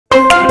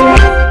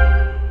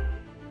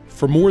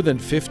For more than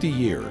 50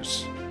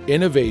 years,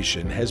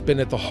 innovation has been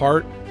at the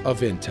heart of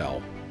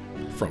Intel.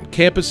 From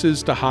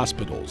campuses to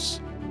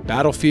hospitals,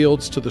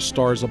 battlefields to the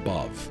stars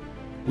above,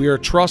 we are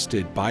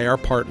trusted by our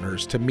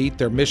partners to meet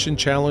their mission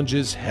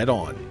challenges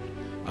head-on,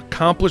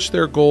 accomplish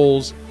their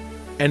goals,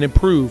 and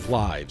improve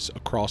lives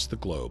across the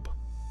globe.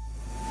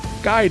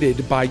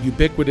 Guided by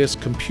ubiquitous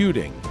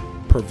computing,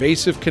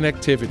 pervasive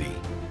connectivity,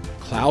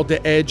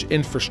 cloud-to-edge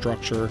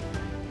infrastructure,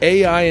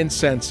 AI and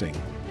sensing,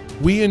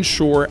 we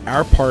ensure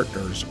our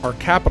partners are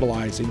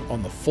capitalizing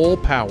on the full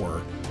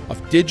power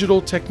of digital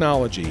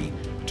technology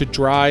to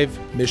drive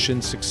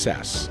mission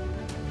success.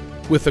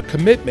 With a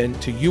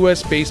commitment to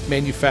US-based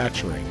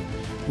manufacturing,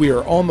 we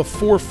are on the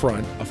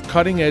forefront of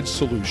cutting-edge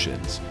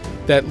solutions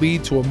that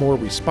lead to a more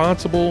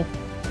responsible,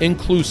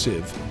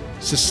 inclusive,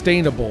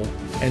 sustainable,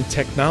 and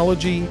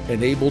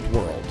technology-enabled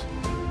world.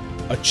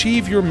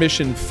 Achieve your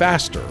mission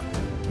faster,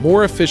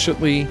 more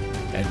efficiently,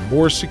 and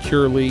more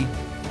securely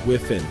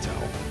with Intel.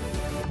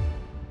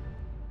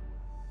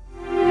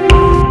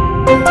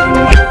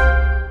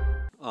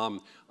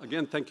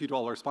 Again, thank you to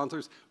all our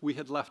sponsors. We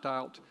had left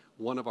out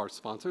one of our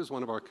sponsors,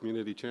 one of our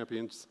community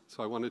champions,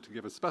 so I wanted to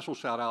give a special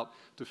shout out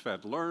to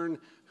FedLearn,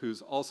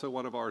 who's also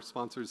one of our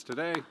sponsors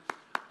today.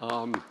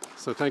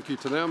 So thank you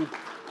to them.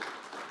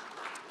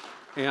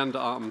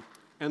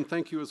 And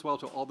thank you as well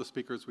to all the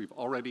speakers we've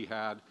already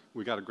had.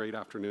 We got a great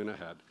afternoon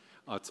ahead.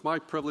 It's my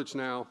privilege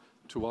now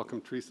to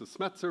welcome Teresa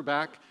Smetzer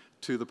back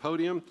to the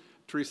podium.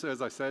 Teresa,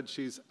 as I said,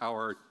 she's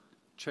our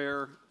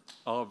chair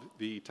of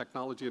the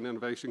Technology and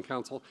Innovation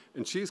Council,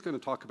 and she's going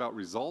to talk about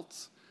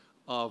results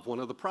of one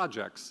of the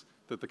projects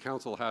that the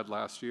council had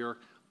last year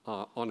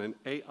on an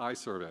AI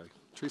survey.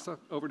 Teresa,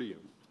 over to you.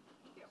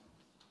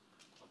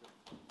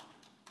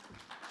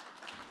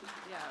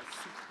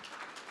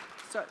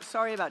 Yes.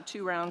 Sorry about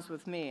 2 rounds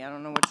with me. I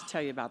don't know what to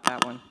tell you about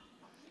that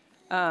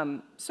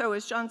one. So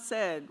as John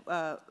said,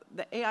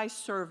 the AI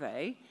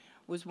survey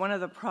was one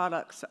of the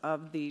products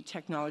of the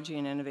Technology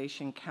and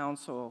Innovation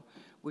Council,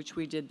 which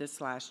we did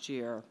this last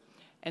year.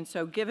 And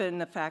so given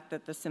the fact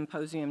that the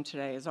symposium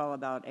today is all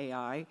about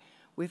AI,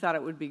 we thought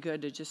it would be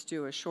good to just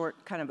do a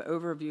short kind of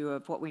overview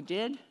of what we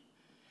did,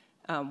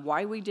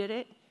 why we did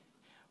it,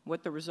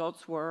 what the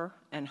results were,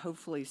 and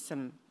hopefully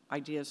some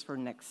ideas for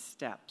next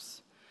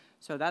steps.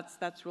 So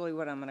that's really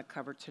what I'm going to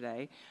cover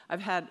today.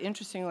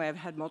 Interestingly, I've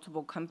had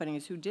multiple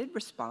companies who did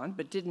respond,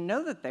 but didn't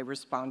know that they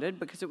responded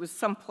because it was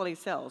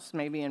someplace else,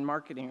 maybe in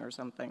marketing or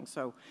something.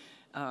 So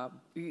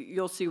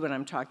you'll see what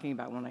I'm talking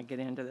about when I get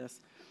into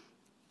this.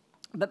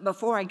 But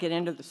before I get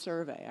into the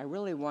survey, I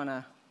really want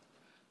to,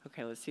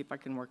 okay, let's see if I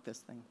can work this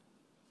thing.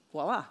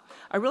 Voila.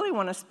 I really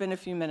want to spend a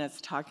few minutes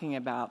talking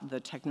about the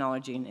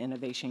Technology and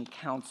Innovation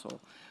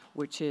Council,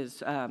 which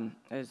is,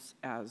 as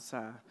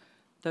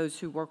those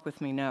who work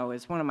with me know,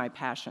 is one of my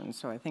passions.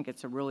 So I think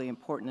it's a really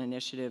important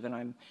initiative,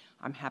 and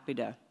I'm happy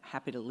to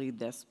lead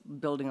this,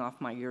 building off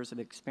my years of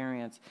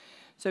experience.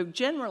 So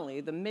generally,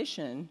 the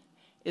mission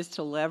is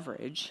to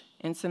leverage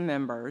INSA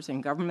members in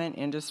government,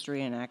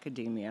 industry, and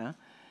academia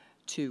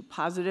to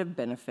positive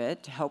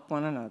benefit, to help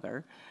one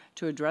another,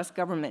 to address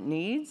government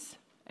needs,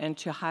 and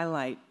to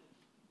highlight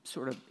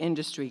sort of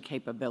industry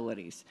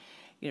capabilities.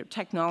 You know,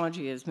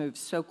 technology has moved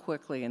so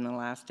quickly in the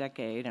last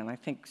decade, and I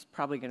think it's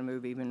probably going to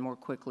move even more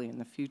quickly in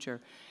the future.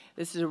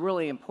 This is a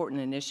really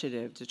important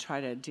initiative to try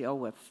to deal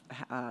with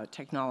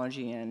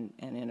technology and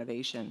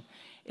innovation.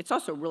 It's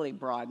also really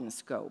broad in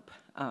scope.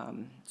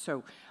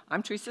 So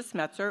I'm Teresa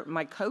Smetzer.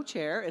 My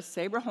co-chair is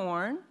Sabra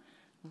Horn.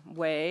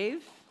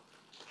 Wave.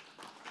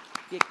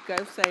 Go,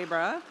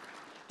 Sabra.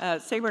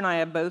 Sabra and I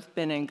have both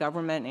been in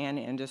government and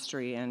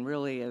industry, and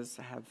really it's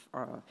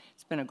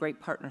been a great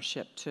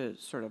partnership to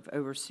sort of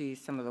oversee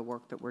some of the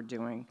work that we're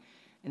doing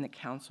in the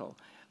council.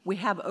 We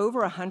have over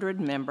 100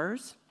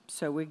 members,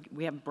 so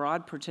we have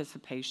broad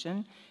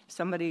participation.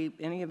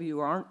 Any of you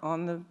aren't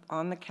on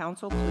the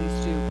council,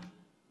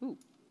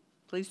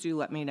 please do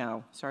let me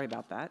know. Sorry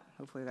about that.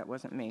 Hopefully that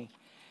wasn't me.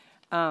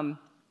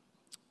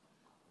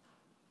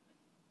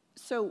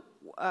 So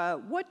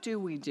what do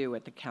we do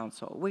at the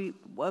council?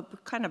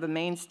 Kind of a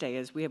mainstay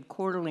is we have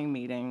quarterly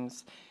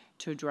meetings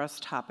to address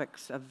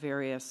topics of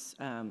various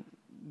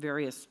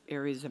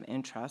areas of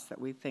interest that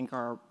we think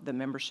the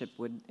membership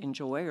would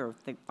enjoy or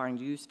find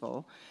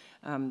useful.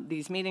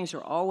 These meetings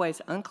are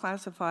always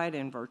unclassified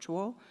and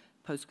virtual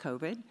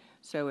post-COVID,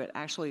 so it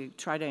actually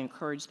try to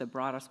encourage the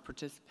broadest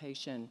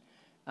participation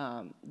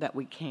that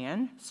we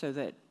can, so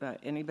that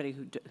anybody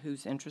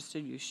who's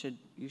interested, you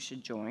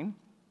should join.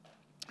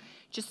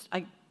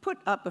 I put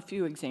up a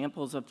few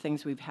examples of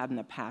things we've had in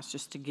the past,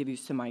 just to give you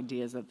some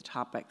ideas of the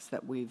topics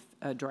that we've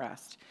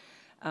addressed.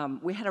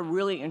 We had a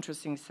really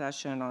interesting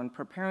session on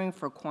preparing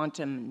for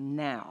quantum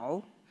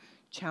now,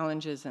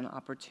 challenges and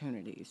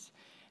opportunities.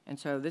 And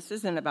so this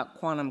isn't about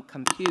quantum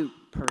compute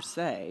per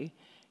se,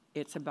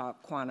 it's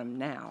about quantum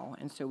now.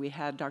 And so we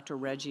had Dr.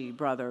 Reggie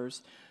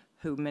Brothers,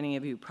 who many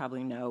of you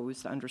probably know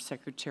was the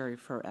Undersecretary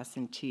for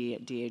S&T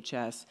at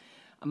DHS,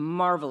 a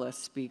marvelous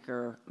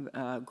speaker,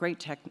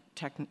 great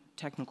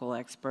technical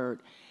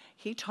expert.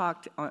 He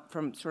talked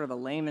from sort of a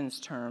layman's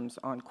terms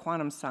on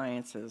quantum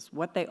sciences,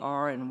 what they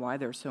are and why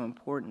they're so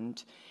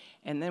important.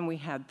 And then we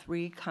had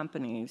three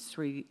companies,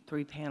 three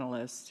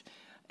panelists,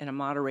 in a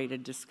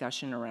moderated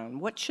discussion around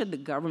what should the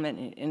government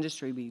and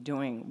industry be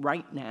doing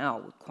right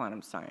now with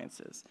quantum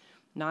sciences,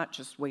 not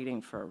just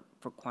waiting for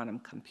quantum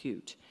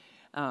compute.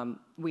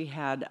 We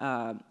had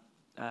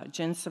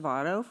Jen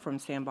Savato from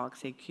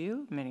Sandbox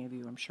AQ, many of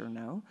you I'm sure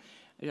know,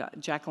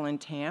 Jacqueline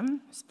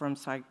Tam from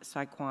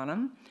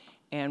PsiQuantum,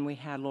 and we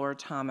had Laura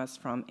Thomas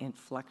from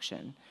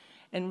Inflection.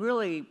 And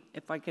really,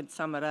 if I could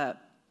sum it up,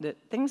 that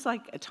things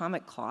like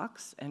atomic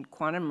clocks and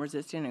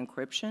quantum-resistant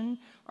encryption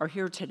are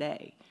here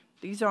today.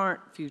 These aren't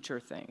future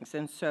things.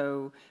 And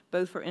so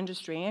both for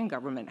industry and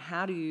government,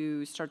 how do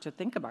you start to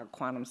think about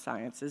quantum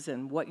sciences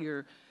and what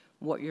you're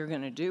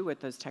going to do with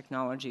those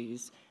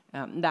technologies?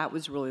 That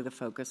was really the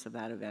focus of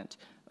that event.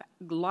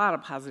 A lot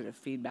of positive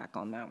feedback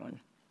on that one.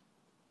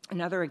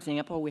 Another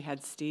example, we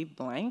had Steve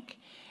Blank,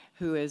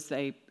 who is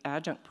an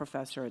adjunct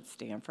professor at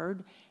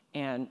Stanford,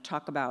 and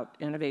talk about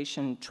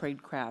innovation,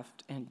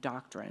 tradecraft, and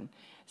doctrine.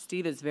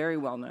 Steve is very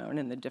well known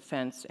in the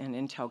defense and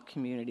intel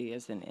community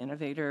as an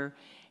innovator.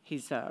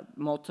 He's a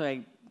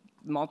multi-time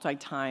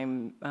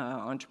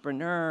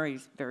entrepreneur.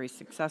 He's very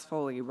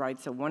successful. He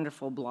writes a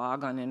wonderful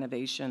blog on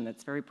innovation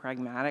that's very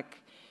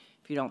pragmatic.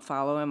 If you don't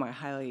follow him, I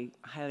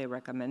highly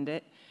recommend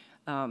it.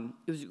 It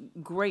was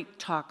great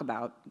talk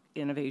about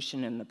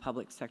innovation in the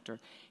public sector.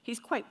 He's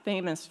quite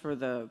famous for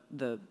the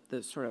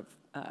sort of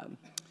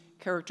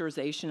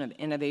characterization of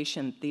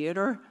innovation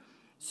theater.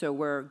 So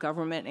where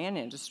government and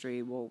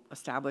industry will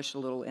establish a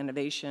little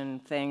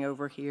innovation thing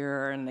over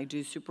here, and they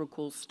do super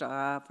cool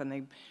stuff, and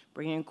they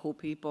bring in cool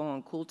people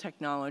and cool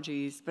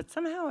technologies, but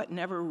somehow it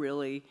never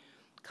really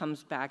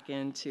comes back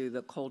into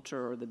the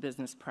culture or the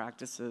business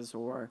practices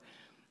or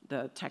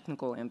the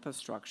technical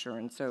infrastructure.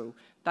 And so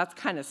that's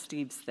kind of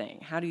Steve's thing.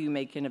 How do you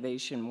make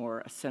innovation more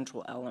a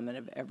central element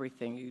of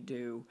everything you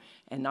do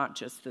and not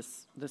just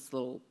this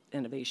little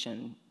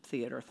innovation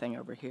theater thing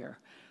over here?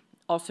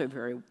 Also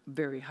very,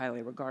 very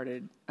highly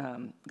regarded,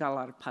 got a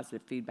lot of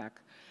positive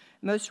feedback.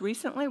 Most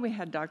recently, we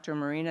had Dr.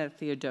 Marina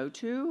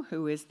Theodotou,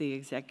 who is the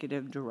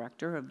executive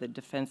director of the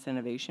Defense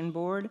Innovation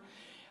Board,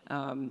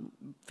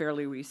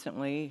 fairly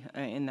recently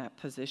in that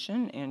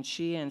position, and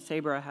she and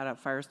Sabra had a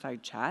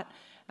fireside chat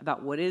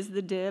about what is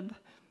the DIB,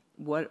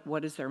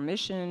 what is their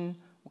mission,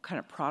 what kind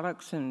of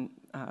products and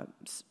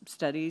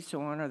studies, so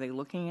on, are they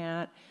looking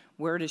at,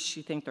 where does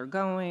she think they're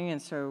going,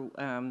 and so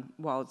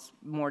while it's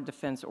more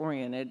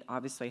defense-oriented,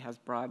 obviously has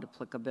broad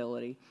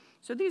applicability.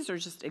 So these are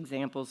just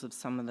examples of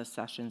some of the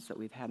sessions that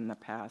we've had in the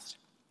past.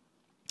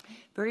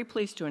 Very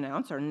pleased to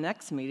announce our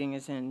next meeting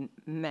is in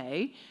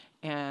May,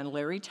 and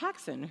Larry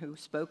Taxon, who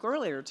spoke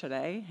earlier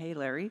today, hey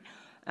Larry,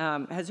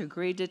 has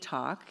agreed to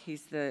talk.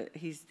 He's the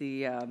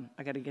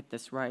I got to get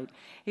this right.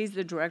 He's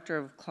the director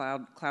of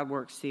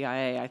CloudWorks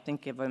CIA. I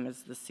think of him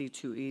as the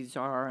C2E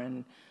czar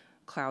and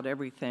cloud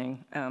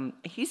everything.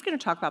 He's going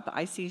to talk about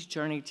the IC's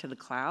journey to the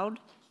cloud,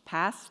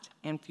 past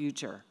and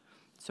future.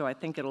 So I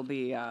think it'll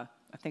be a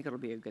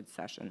good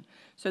session.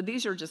 So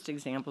these are just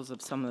examples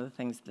of some of the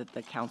things that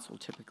the council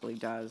typically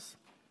does.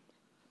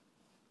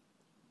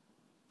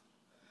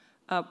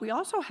 We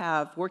also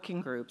have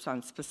working groups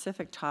on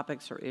specific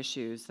topics or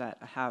issues that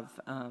have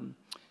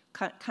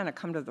kind of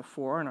come to the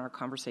fore in our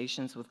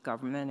conversations with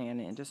government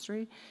and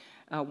industry.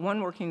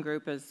 One working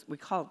group is, we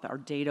call it our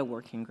data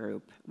working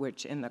group,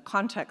 which in the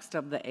context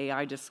of the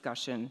AI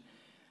discussion,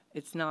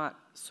 it's not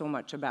so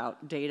much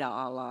about data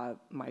a la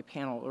my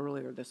panel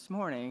earlier this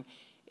morning.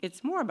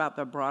 It's more about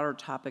the broader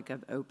topic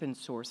of open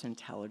source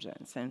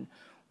intelligence and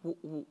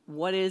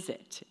what is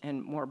it,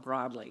 and more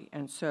broadly.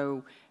 And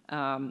so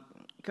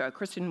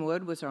Kristen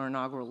Wood was our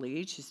inaugural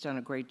lead. She's done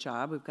a great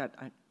job. We've got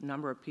a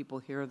number of people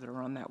here that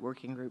are on that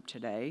working group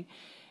today.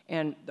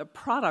 And the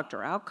product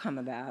or outcome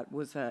of that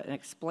was an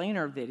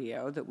explainer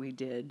video that we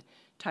did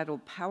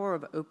titled Power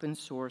of Open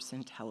Source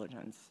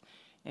Intelligence.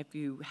 If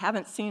you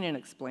haven't seen an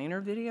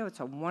explainer video, it's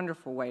a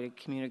wonderful way to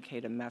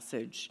communicate a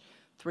message.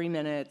 3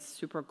 minutes,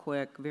 super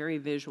quick, very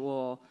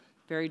visual,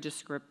 very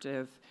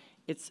descriptive.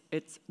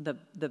 The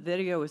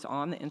video is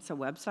on the INSA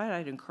website.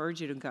 I'd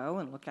encourage you to go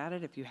and look at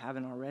it if you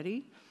haven't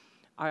already.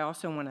 I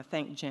also want to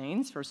thank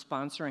Janes for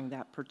sponsoring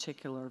that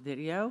particular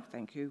video.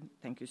 Thank you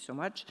so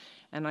much.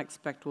 And I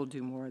expect we'll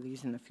do more of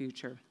these in the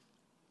future.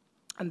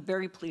 I'm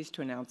very pleased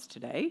to announce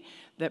today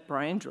that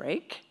Brian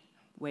Drake,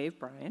 wave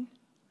Brian.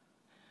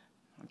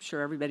 I'm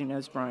sure everybody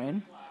knows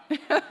Brian.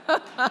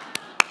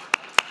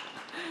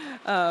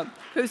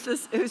 Who's the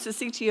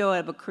CTO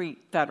at Crete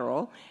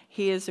Federal.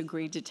 He has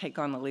agreed to take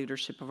on the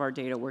leadership of our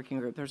data working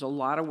group. There's a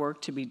lot of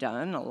work to be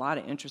done, a lot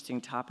of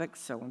interesting topics,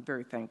 so I'm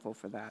very thankful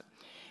for that.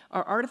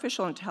 Our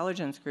artificial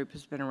intelligence group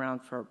has been around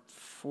for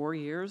 4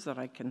 years that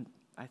I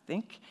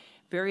think,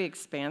 very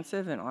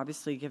expansive, and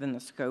obviously given the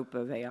scope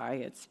of AI,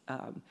 it's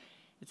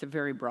a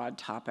very broad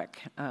topic.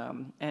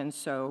 And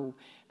so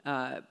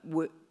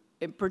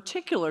in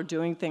particular,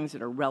 doing things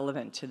that are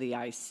relevant to the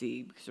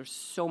IC, because there's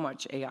so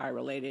much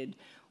AI-related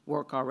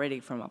work already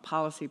from a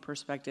policy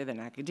perspective in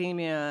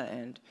academia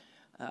and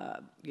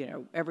you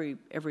know,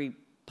 every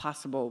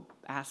possible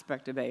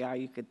aspect of AI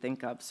you could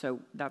think of. So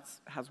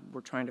that's how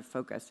we're trying to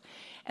focus.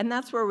 And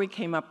that's where we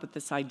came up with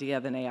this idea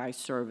of an AI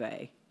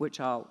survey, which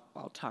I'll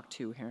talk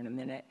to here in a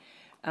minute.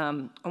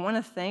 I want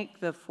to thank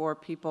the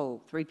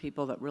three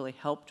people that really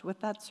helped with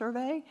that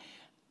survey.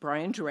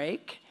 Brian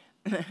Drake,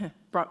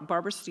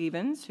 Barbara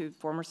Stevens, who's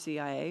former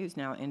CIA, who's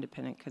now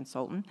independent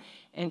consultant,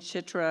 and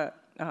Chitra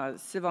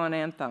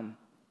Sivanantham.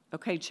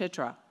 Okay,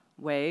 Chitra,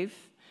 wave.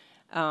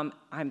 I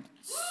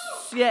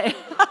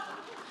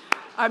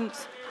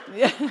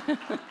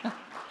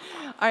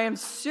am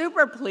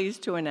super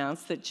pleased to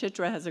announce that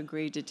Chitra has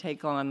agreed to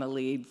take on the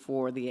lead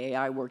for the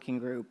AI working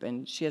group,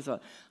 and she has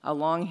a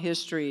long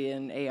history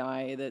in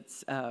AI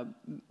that's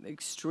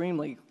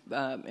extremely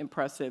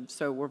impressive,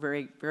 so we're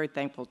very, very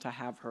thankful to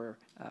have her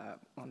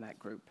on that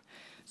group.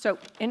 So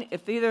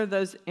if either of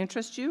those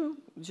interest you,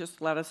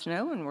 just let us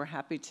know, and we're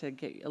happy to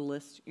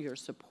list your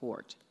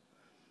support.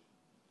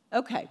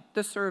 Okay,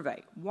 the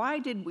survey. Why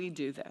did we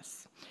do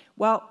this?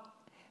 Well,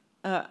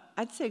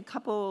 I'd say a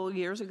couple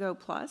years ago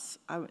plus,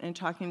 in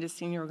talking to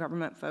senior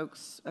government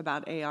folks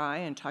about AI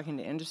and talking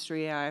to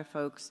industry AI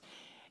folks,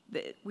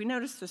 we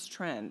noticed this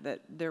trend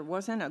that there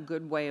wasn't a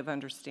good way of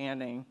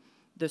understanding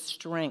the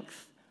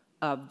strength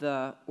of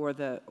the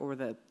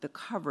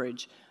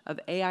coverage of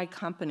AI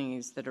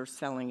companies that are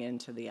selling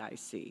into the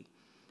IC.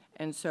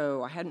 And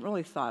so I hadn't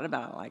really thought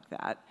about it like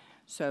that.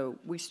 So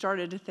we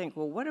started to think,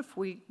 well, what if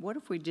we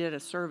did a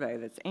survey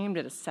that's aimed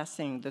at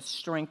assessing the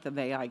strength of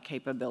AI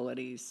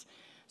capabilities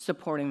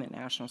supporting the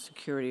national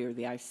security or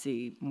the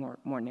IC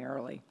more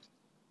narrowly.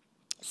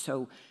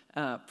 So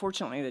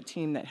fortunately, the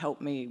team that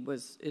helped me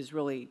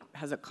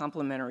has a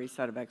complementary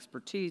set of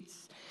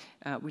expertise.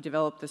 We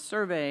developed the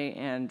survey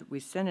and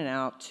we sent it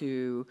out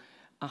to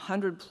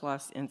 100+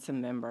 INSA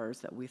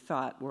members that we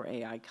thought were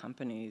AI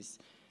companies.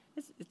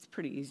 It's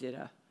pretty easy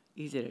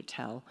to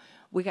tell.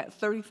 We got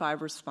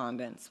 35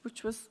 respondents,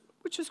 which was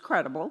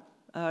credible,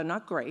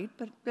 not great,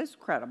 but it's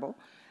credible.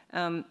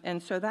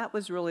 And so that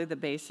was really the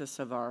basis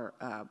of our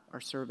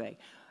survey.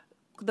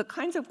 The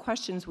kinds of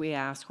questions we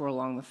asked were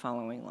along the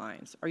following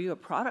lines. Are you a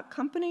product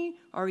company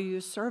or are you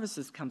a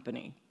services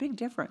company? Big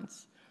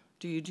difference.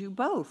 Do you do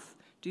both?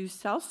 Do you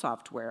sell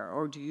software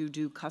or do you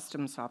do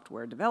custom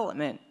software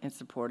development in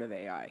support of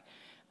AI?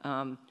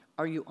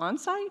 Are you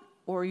on-site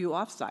or are you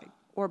off-site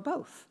or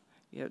both?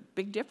 You know,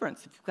 big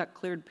difference. If you've got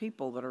cleared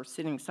people that are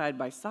sitting side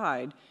by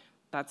side,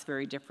 that's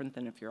very different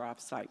than if you're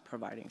off-site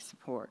providing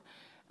support.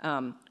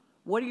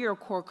 What are your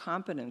core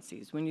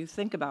competencies? When you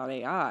think about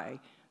AI,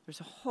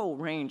 there's a whole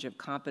range of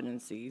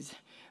competencies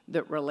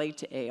that relate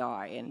to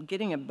AI, and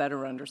getting a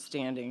better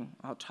understanding,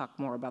 I'll talk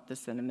more about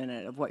this in a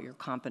minute, of what your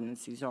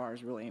competencies are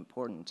is really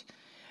important.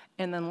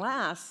 And then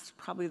last,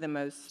 probably the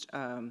most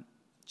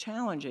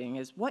challenging,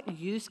 is what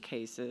use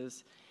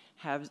cases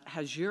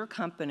has your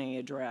company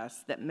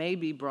addressed that may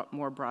be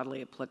more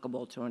broadly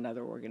applicable to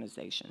another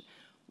organization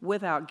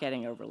without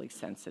getting overly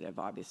sensitive,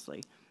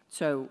 obviously.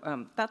 So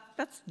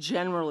that's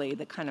generally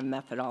the kind of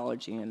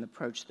methodology and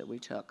approach that we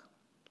took.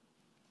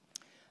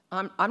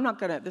 I'm not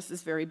going to, this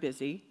is very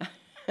busy,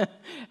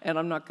 and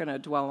I'm not going to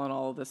dwell on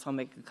all of this. I'll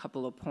make a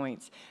couple of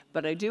points.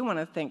 But I do want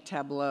to thank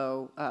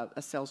Tableau, a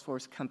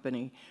Salesforce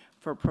company,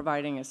 for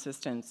providing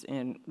assistance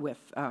with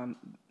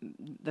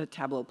the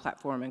Tableau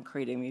platform and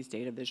creating these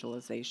data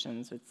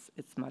visualizations.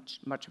 It's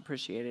much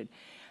appreciated.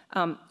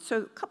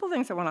 So a couple of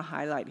things I want to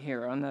highlight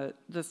here on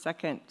the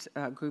second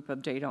group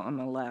of data on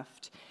the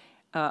left.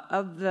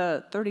 Of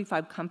the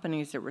 35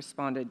 companies that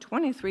responded,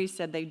 23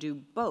 said they do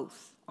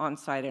both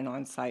on-site and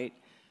on-site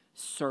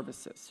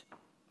services.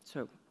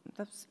 So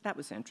that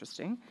was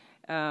interesting.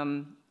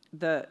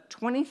 The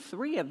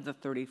 23 of the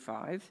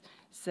 35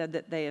 said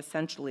that they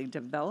essentially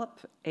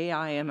develop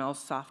AI/ML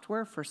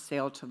software for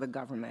sale to the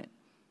government.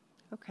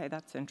 Okay,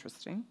 that's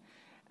interesting.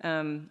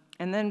 And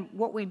then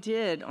what we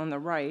did on the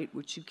right,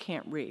 which you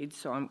can't read,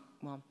 so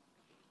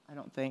I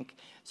don't think.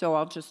 So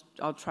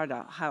I'll try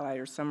to highlight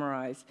or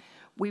summarize.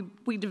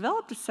 We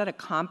developed a set of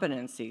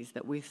competencies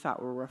that we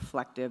thought were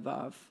reflective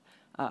of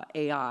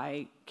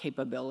AI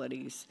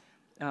capabilities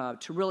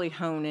to really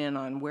hone in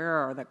on where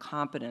are the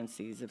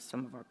competencies of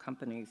some of our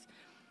companies.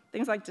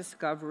 Things like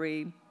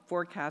discovery,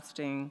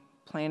 forecasting,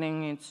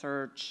 planning and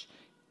search,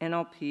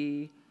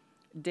 NLP,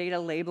 data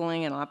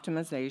labeling and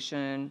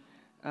optimization,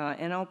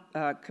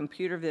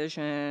 computer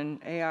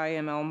vision,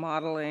 AI/ML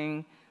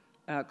modeling,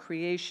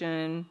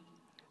 creation,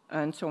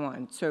 and so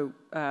on. So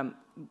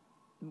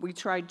we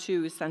tried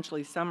to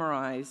essentially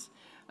summarize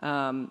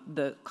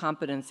the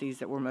competencies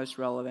that were most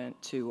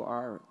relevant to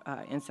our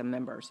INSA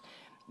members.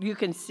 You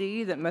can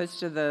see that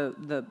most of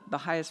the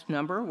highest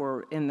number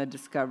were in the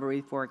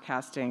discovery,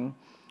 forecasting,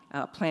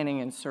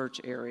 planning, and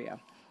search area.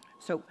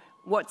 So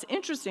what's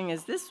interesting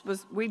is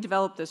we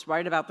developed this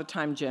right about the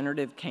time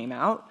generative came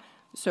out.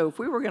 So if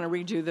we were going to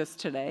redo this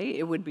today,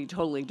 it would be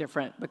totally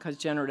different because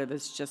generative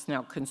has just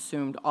now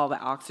consumed all the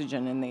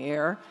oxygen in the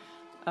air.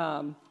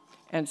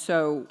 And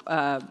so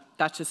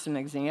that's just an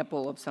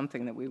example of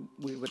something that we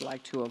would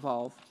like to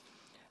evolve.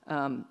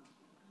 I'm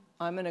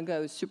going to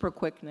go super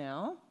quick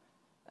now.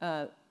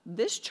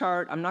 This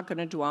chart, I'm not going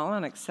to dwell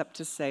on except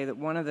to say that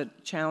one of the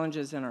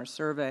challenges in our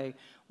survey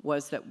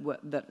was that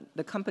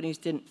the companies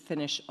didn't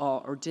finish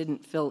all or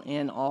didn't fill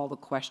in all the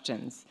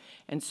questions.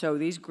 And so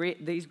these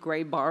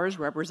gray bars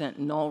represent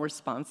null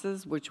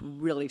responses, which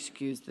really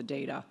skews the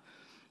data.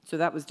 So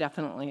that was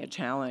definitely a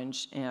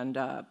challenge, and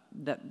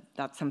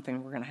that's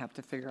something we're going to have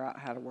to figure out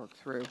how to work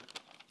through.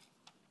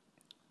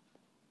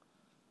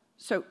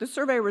 So the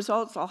survey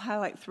results, I'll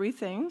highlight 3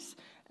 things.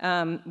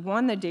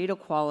 One, the data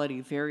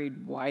quality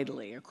varied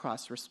widely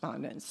across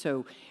respondents.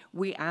 So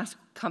we asked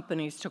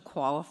companies to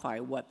qualify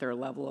what their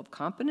level of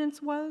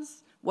competence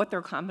was, what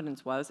their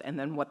competence was, and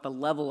then what the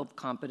level of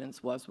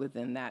competence was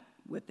within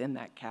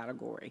that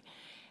category.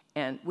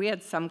 And we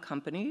had some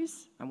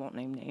companies, I won't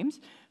name names,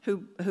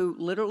 who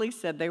literally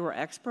said they were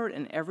expert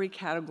in every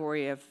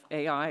category of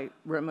AI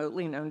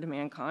remotely known to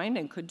mankind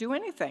and could do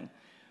anything,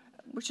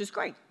 which is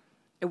great.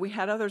 And we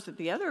had others at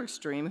the other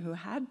extreme who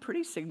had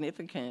pretty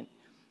significant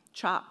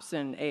chops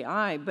in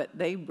AI, but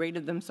they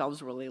rated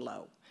themselves really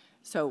low.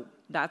 So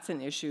that's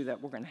an issue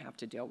that we're going to have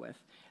to deal with.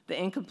 The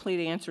incomplete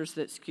answers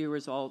that skew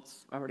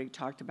results, I already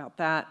talked about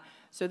that.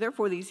 So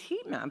therefore, these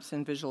heat maps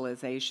and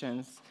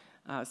visualizations,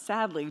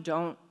 sadly,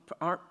 don't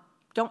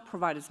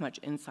provide as much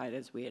insight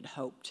as we had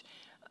hoped.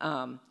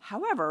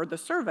 However, the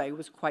survey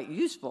was quite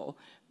useful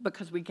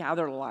because we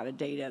gathered a lot of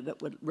data that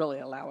would really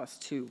allow us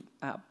to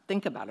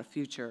think about a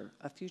future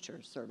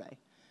survey.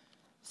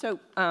 So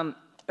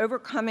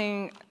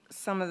overcoming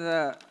some of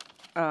the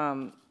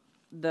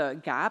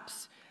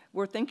gaps,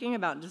 we're thinking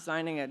about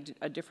designing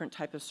a different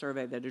type of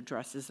survey that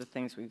addresses the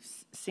things we've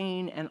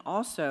seen, and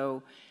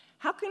also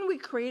how can we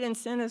create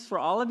incentives for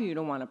all of you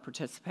to want to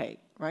participate,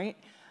 right?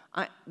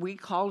 We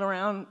called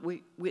around,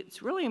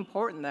 it's really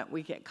important that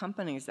we get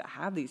companies that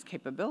have these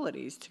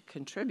capabilities to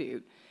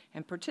contribute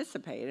and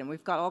participate, and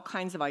we've got all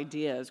kinds of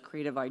ideas,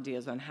 creative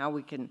ideas on how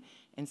we can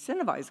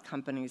incentivize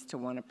companies to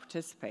want to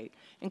participate,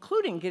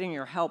 including getting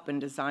your help in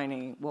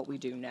designing what we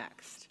do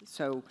next.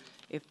 So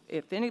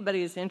if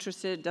anybody is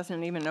interested,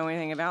 doesn't even know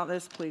anything about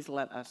this, please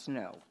let us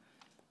know.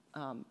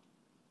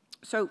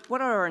 So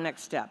what are our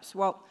next steps?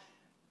 Well,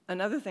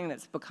 another thing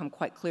that's become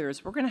quite clear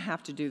is we're going to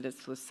have to do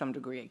this with some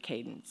degree of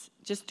cadence.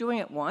 Just doing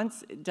it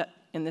once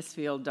in this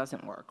field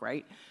doesn't work,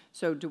 right?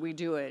 So do we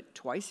do it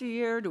twice a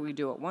year? Do we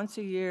do it once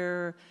a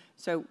year?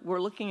 So we're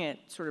looking at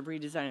sort of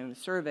redesigning the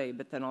survey,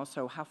 but then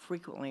also how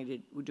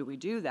frequently do we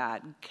do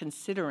that,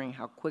 considering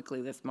how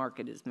quickly this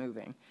market is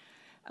moving.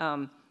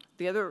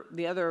 The other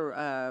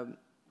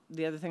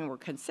thing we're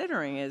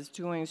considering is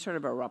doing sort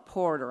of a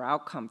report or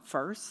outcome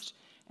first,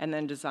 and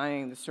then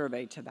designing the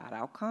survey to that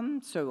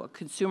outcome. So a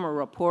consumer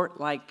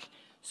report-like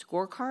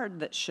scorecard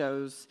that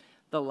shows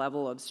the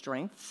level of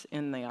strengths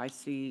in the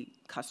IC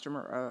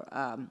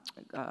customer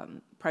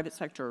private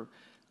sector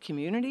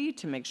community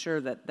to make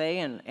sure that they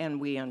and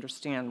we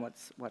understand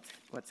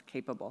what's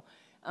capable.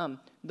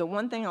 The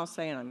one thing I'll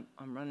say, and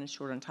I'm running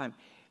short on time,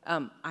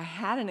 I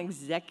had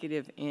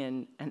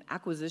an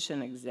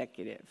acquisition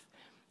executive,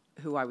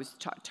 who I was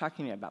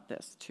talking about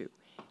this to,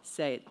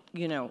 say,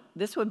 you know,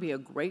 this would be a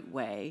great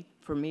way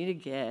for me to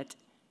get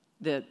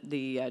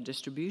the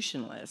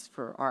distribution list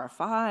for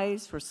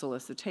RFIs, for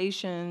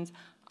solicitations.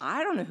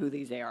 I don't know who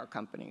these AR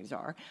companies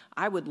are.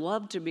 I would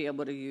love to be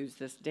able to use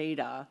this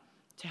data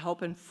to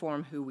help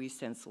inform who we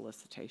send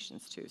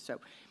solicitations to. So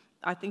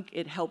I think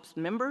it helps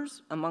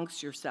members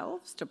amongst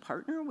yourselves to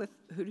partner with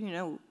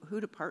who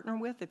to partner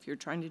with if you're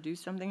trying to do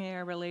something AI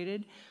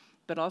related,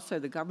 but also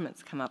the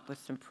government's come up with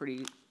some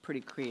pretty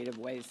creative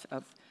ways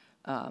of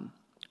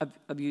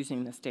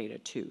using this data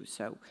too.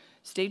 So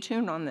stay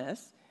tuned on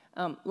this.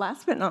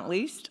 Last but not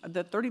least,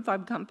 the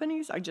 35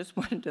 companies, I just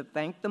wanted to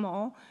thank them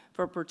all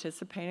for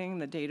participating.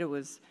 The data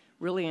was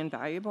really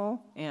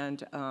invaluable,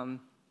 and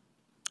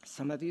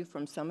some of you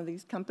from some of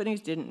these companies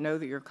didn't know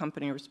that your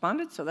company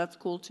responded, so that's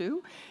cool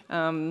too.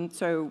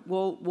 So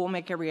we'll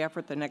make every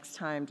effort the next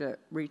time to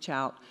reach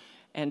out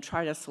and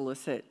try to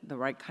solicit the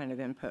right kind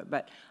of input.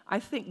 But I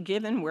think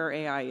given where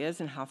AI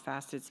is and how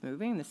fast it's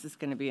moving, this is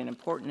going to be an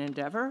important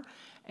endeavor,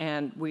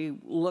 and we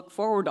look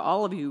forward to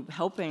all of you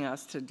helping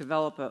us to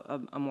develop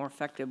a more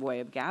effective way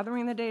of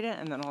gathering the data,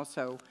 and then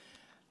also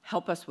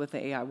help us with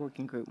the AI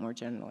working group more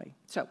generally.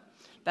 So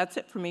that's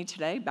it for me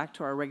today. Back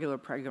to our regular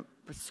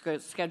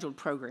scheduled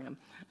program.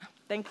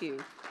 Thank you.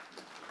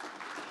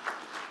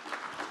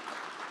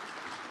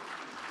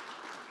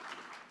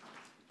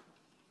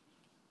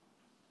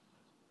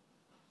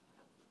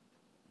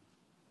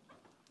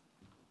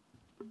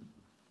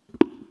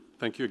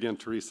 Thank you again,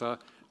 Teresa.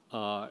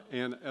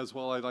 And as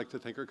well, I'd like to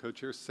thank our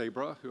co-chair,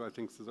 Sabra, who I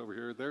think is over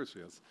here. There she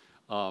is,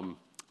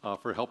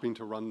 for helping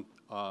to run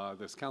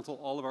this council.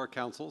 All of our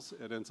councils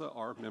at INSA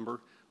are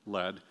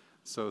member-led,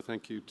 so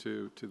thank you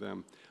to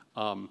them.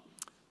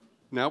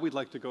 Now we'd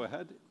like to go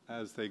ahead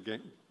as they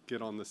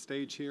get on the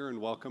stage here and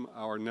welcome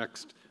our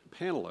next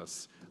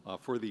panelists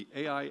for the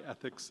AI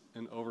Ethics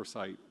and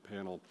Oversight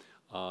panel.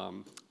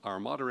 Our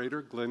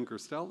moderator,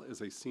 Gerstell, is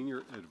a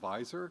senior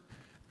advisor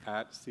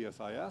at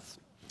CSIS.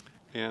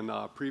 And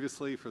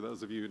previously, for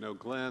those of you who know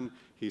Glenn,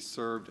 he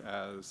served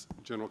as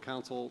general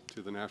counsel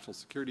to the National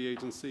Security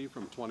Agency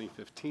from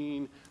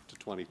 2015 to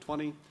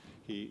 2020.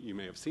 You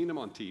may have seen him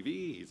on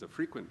TV. He's a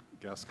frequent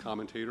guest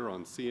commentator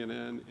on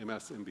CNN,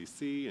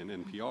 MSNBC,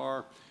 and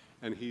NPR.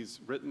 And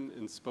he's written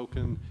and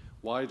spoken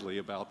widely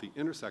about the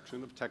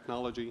intersection of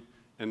technology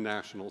and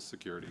national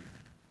security.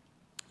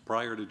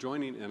 Prior to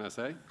joining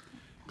NSA,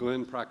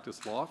 Glenn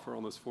practiced law for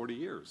almost 40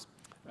 years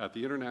at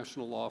the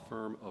international law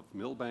firm of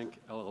Milbank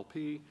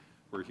LLP,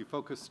 where he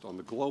focused on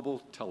the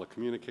global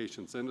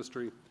telecommunications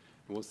industry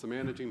and was the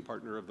managing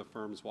partner of the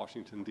firm's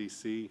Washington,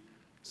 D.C.,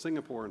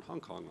 Singapore, and Hong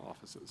Kong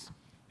offices.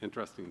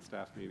 Interesting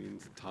staff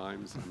meetings,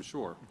 times, I'm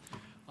sure.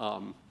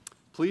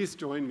 Please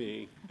join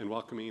me in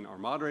welcoming our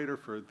moderator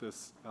for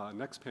this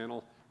next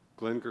panel,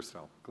 Glenn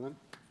Gerstell. Glenn?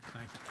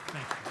 Thank you.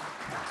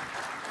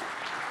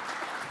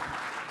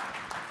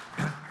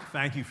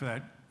 Thank you for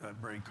that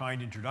very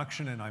kind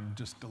introduction, and I'm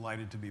just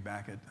delighted to be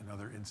back at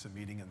another INSA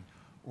meeting, and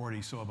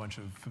already saw a bunch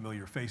of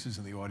familiar faces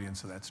in the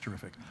audience, so that's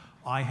terrific.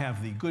 I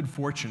have the good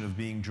fortune of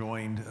being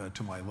joined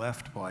to my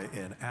left by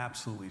an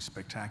absolutely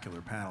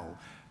spectacular panel.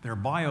 Their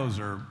bios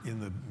are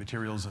in the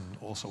materials and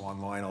also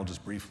online. I'll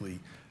just briefly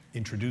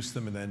introduce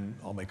them, and then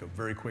I'll make a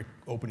very quick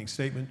opening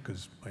statement,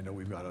 because I know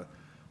we've got a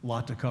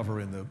lot to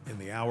cover in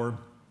the hour,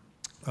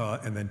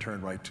 and then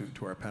turn right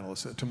to our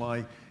panelists. To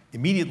my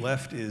immediate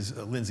left is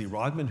Lindsay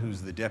Rodman,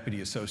 who's the Deputy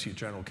Associate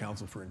General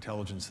Counsel for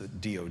Intelligence at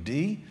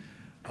DOD.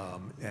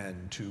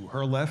 And to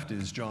her left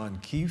is John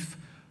Keefe,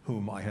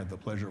 whom I had the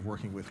pleasure of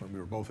working with when we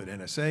were both at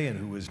NSA, and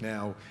who is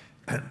now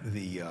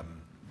the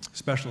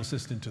Special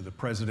Assistant to the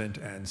President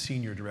and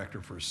Senior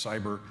Director for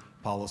Cyber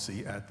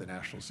Policy at the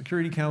National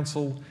Security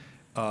Council.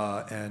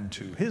 And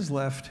to his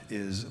left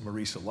is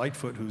Marisa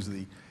Lightfoot, who's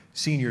the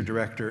Senior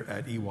Director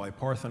at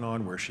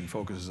EY-Parthenon, where she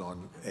focuses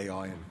on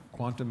AI and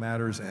quantum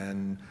matters.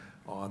 And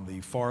on the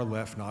far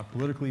left, not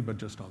politically, but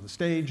just on the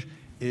stage,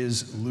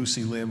 is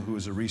Lucy Lim, who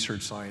is a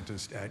research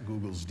scientist at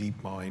Google's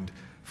DeepMind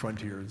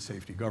Frontier and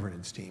Safety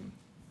Governance team.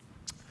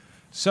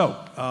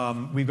 So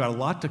we've got a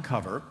lot to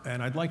cover,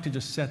 and I'd like to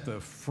just set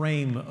the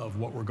frame of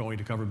what we're going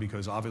to cover,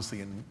 because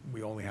obviously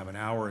we only have an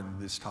hour, and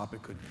this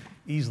topic could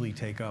easily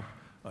take up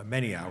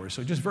many hours.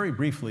 So just very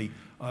briefly,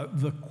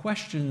 the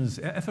questions,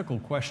 ethical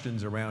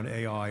questions around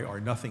AI are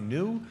nothing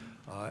new.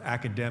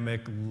 Academic,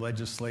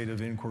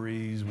 legislative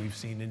inquiries, we've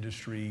seen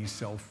industry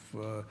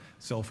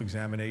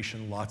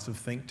self-examination, lots of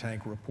think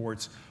tank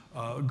reports.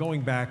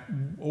 Going back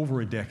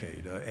over a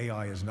decade,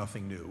 AI is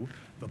nothing new.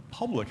 The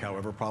public,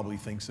 however, probably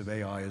thinks of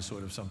AI as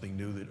sort of something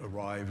new that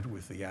arrived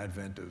with the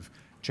advent of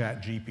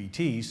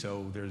ChatGPT,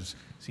 so there's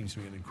seems to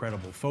be an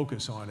incredible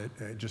focus on it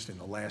just in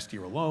the last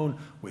year alone,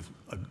 with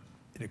an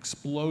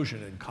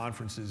explosion in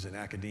conferences in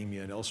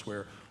academia and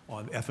elsewhere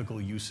on ethical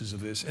uses of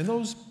this. And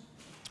those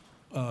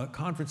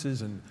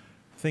conferences and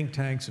think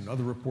tanks and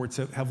other reports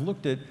have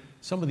looked at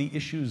some of the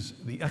issues,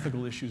 the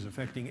ethical issues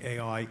affecting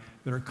AI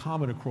that are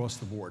common across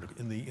the board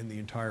in the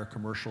entire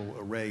commercial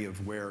array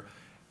of where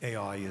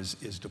AI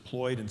is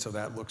deployed. And so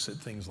that looks at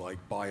things like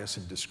bias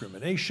and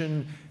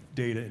discrimination,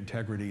 data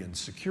integrity and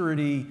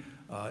security,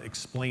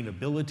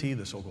 explainability,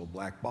 the so-called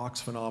black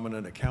box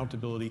phenomenon,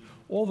 accountability,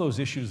 all those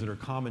issues that are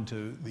common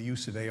to the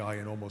use of AI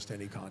in almost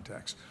any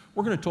context.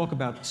 We're going to talk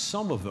about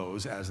some of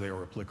those as they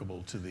are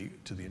applicable to the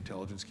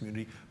intelligence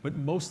community, but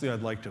mostly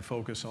I'd like to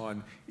focus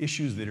on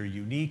issues that are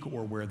unique,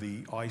 or where the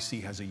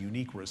IC has a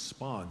unique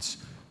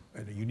response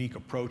and a unique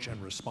approach and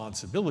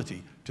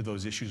responsibility to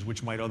those issues,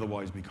 which might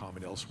otherwise be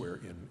common elsewhere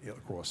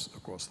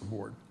across the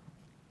board.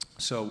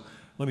 So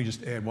let me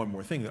just add one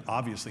more thing that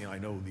obviously, and I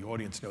know the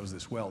audience knows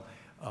this well,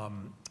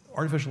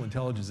 artificial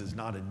intelligence is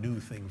not a new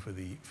thing for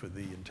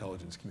the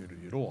intelligence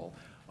community at all.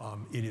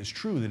 It is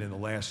true that in the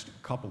last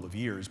couple of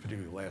years,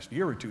 particularly the last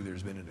year or two,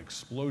 there's been an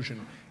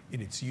explosion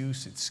in its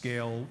use, its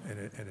scale,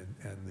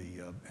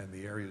 and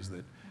the areas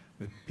that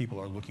people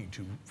are looking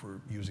to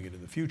for using it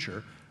in the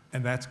future.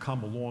 And that's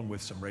come along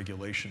with some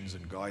regulations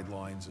and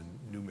guidelines and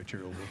new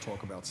material. We'll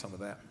talk about some of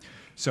that.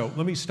 So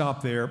let me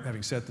stop there,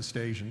 having set the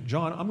stage. And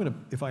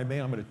John, if I may,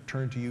 I'm going to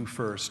turn to you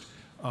first,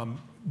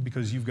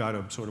 because you've got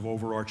a sort of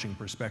overarching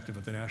perspective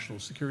at the National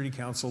Security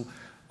Council.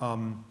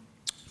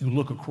 You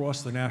look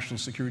across the national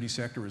security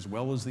sector as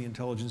well as the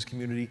intelligence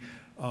community.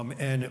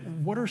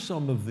 And what are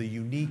some of the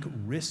unique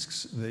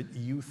risks that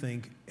you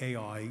think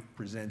AI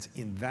presents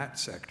in that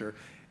sector?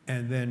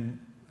 And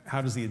then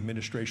how does the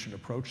administration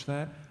approach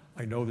that?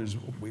 I know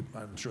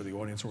I'm sure the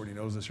audience already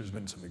knows this, there's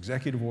been some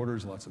executive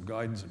orders, lots of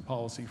guidance and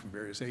policy from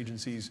various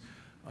agencies.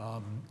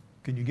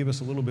 Can you give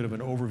us a little bit of an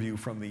overview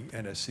from the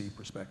NSC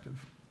perspective?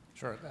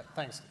 Sure,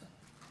 thanks.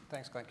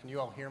 Thanks, Glenn. Can you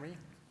all hear me?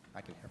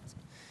 I can hear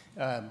myself.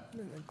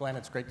 Glenn,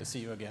 it's great to see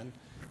you again.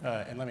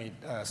 And let me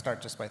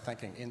start just by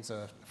thanking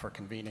INSA for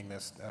convening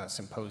this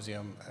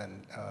symposium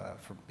and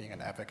for being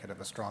an advocate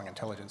of a strong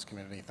intelligence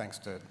community. Thanks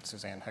to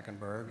Suzanne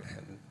Heckenberg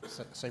and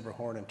Sabre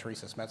Horn and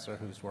Teresa Smetzer,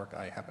 whose work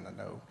I happen to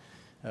know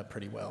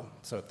pretty well.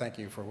 So thank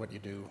you for what you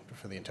do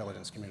for the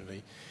intelligence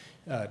community.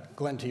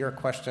 Glenn, to your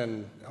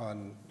question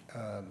on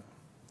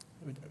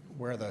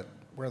where the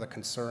where the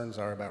concerns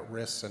are about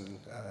risks. And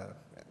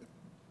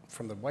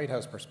from the White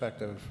House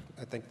perspective,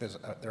 I think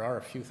there are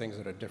a few things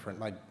that are different.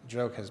 My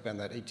joke has been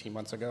that 18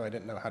 months ago, I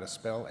didn't know how to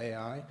spell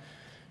AI.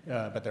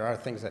 But there are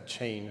things that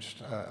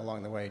changed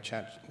along the way.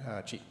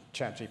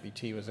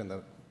 ChatGPT was in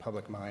the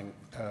public mind.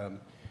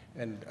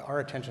 And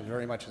our attention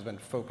very much has been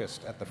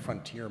focused at the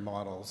frontier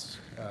models.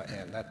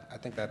 And I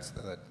think that's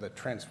the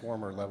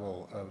transformer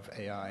level of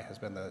AI has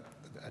been a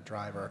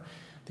driver.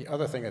 The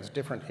other thing that's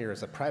different here is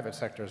the private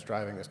sector is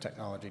driving this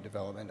technology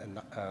development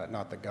and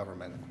not the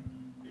government.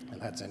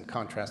 And that's in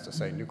contrast to,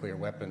 say, nuclear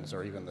weapons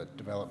or even the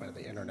development of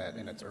the internet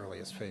in its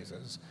earliest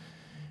phases.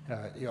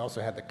 You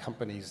also had the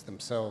companies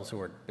themselves who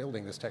are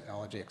building this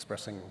technology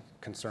expressing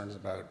concerns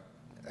about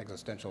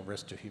existential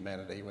risk to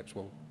humanity, which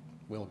will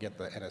get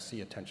the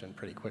NSC attention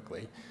pretty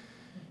quickly.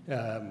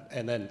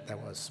 And then that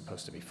was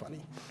supposed to be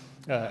funny.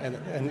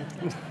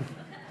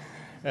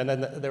 And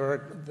then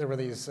there were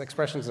these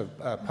expressions of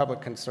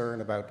public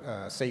concern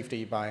about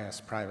safety, bias,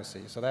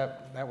 privacy. So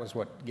that was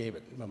what gave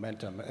it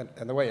momentum.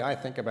 And the way I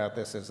think about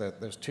this is that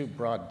there's two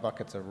broad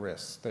buckets of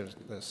risks. There's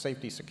the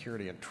safety,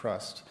 security, and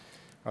trust.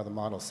 Are the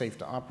models safe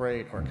to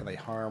operate, or can they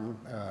harm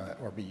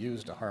or be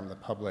used to harm the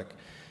public?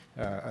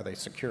 Are they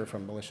secure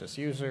from malicious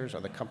users?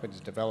 Are the companies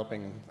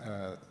developing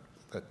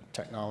the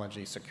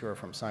technology secure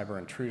from cyber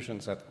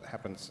intrusions? I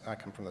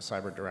come from the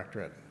cyber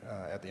directorate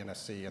at the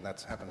NSC, and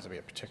that happens to be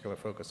a particular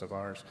focus of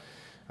ours.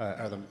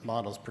 Are the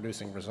models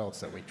producing results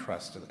that we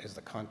trust? Is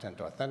the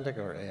content authentic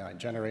or AI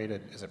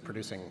generated? Is it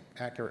producing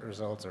accurate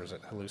results, or is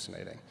it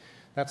hallucinating?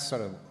 That's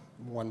sort of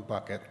one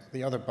bucket.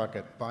 The other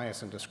bucket,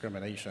 bias and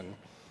discrimination.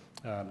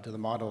 Do the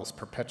models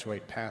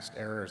perpetuate past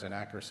errors,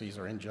 inaccuracies,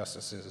 or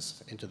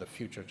injustices into the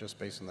future just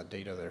based on the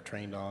data they're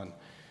trained on?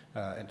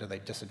 And do they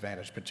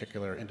disadvantage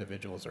particular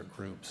individuals or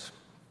groups?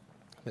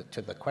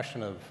 To the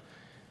question of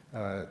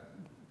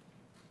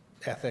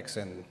ethics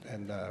and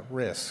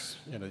risks,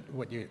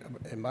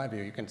 in my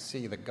view, you can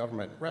see the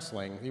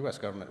U.S.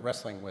 government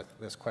wrestling with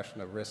this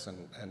question of risks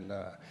and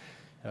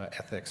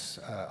ethics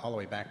all the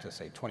way back to,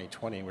 say,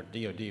 2020, where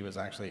DoD was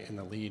actually in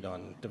the lead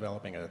on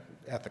developing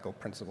ethical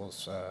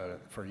principles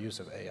for use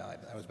of AI.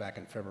 That was back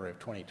in February of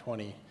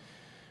 2020.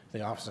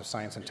 The Office of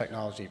Science and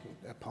Technology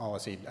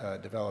Policy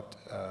developed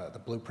the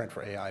blueprint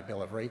for AI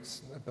Bill of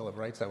Rights.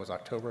 That was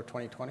October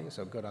 2020,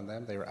 so good on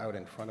them. They were out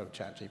in front of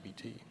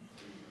ChatGPT.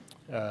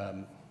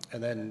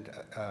 And then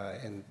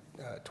in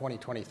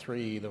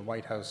 2023, the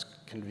White House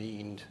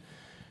convened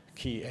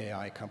key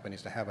AI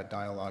companies to have a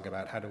dialogue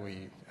about how do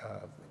we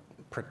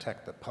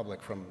protect the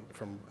public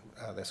from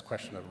this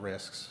question of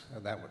risks.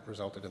 And that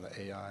resulted in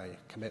the AI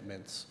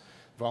commitments,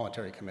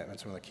 voluntary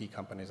commitments from the key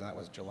companies, and that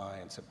was July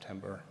and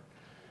September.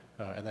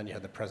 And then you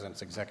had the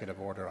president's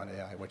executive order on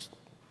AI, which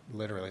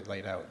literally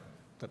laid out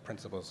the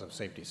principles of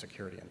safety,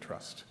 security, and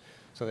trust.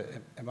 So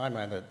in my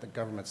mind, the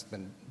government's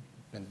been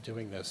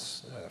doing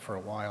this for a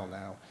while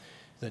now.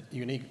 The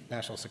unique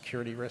national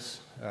security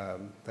risks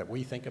that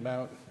we think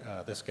about,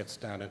 this gets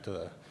down into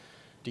the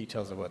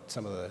details of what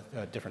some of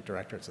the different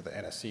directorates of the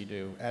NSC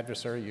do.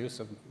 Adversary use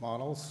of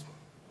models.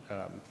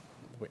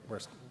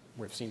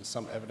 We've seen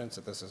some evidence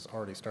that this is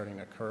already starting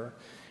to occur.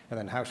 And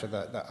then how should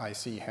the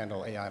IC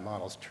handle AI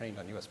models trained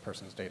on U.S.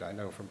 persons' data? I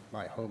know from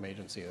my home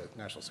agency, the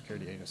National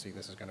Security Agency,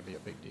 this is going to be a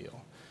big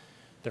deal.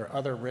 There are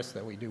other risks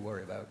that we do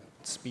worry about.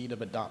 Speed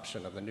of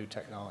adoption of the new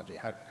technology.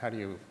 How do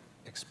you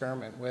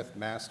experiment with,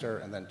 master,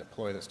 and then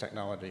deploy this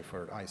technology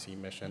for IC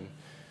mission?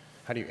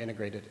 How do you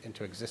integrate it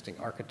into existing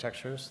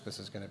architectures? This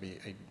is going to be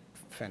a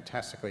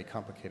fantastically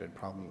complicated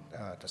problem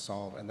to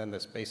solve. And then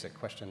this basic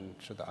question,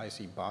 should the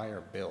IC buy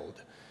or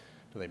build?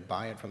 Do they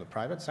buy it from the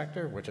private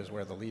sector, which is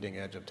where the leading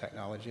edge of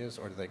technology is,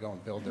 or do they go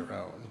and build their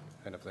own?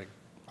 And if they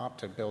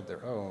opt to build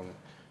their own,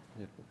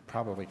 you're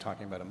probably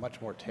talking about a much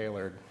more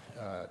tailored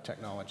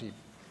technology,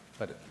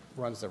 but it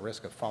runs the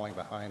risk of falling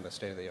behind the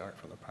state of the art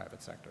from the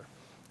private sector.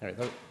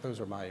 Anyway,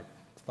 those are my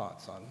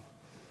thoughts on.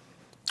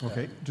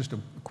 Okay, just a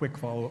quick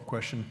follow-up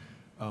question.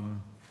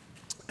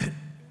 Do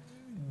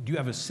you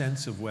have a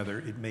sense of whether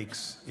it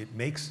makes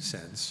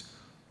sense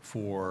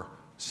for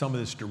some of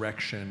this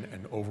direction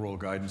and overall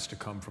guidance to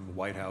come from the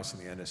White House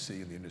and the NSC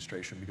and the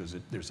administration, because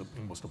there's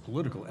almost a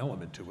political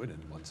element to it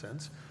in one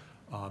sense,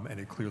 and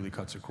it clearly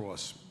cuts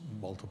across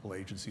multiple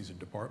agencies and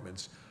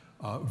departments,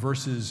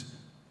 versus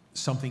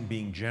something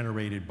being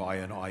generated by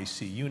an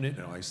IC unit,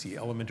 an IC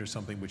element, or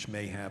something which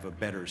may have a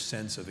better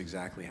sense of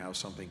exactly how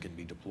something can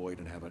be deployed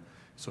and have it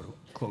sort of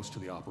close to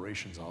the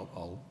operations.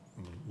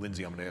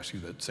 Lindsay, I'm going to ask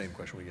you that same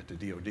question when we get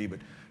to DoD, but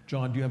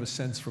John, do you have a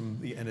sense from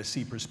the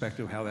NSC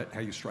perspective how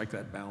you strike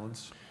that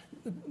balance?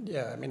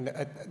 Yeah, I mean,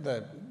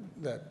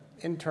 the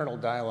internal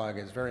dialogue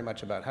is very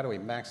much about how do we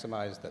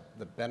maximize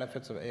the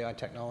benefits of AI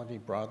technology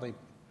broadly,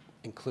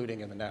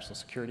 including in the national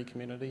security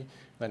community,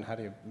 then how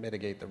do you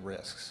mitigate the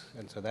risks?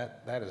 And so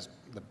that is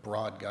the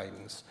broad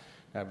guidance.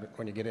 Now,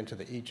 when you get into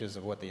the eaches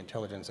of what the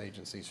intelligence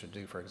agencies should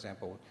do, for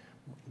example,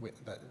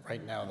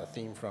 right now the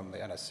theme from the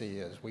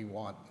NSC is we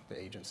want the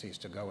agencies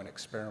to go and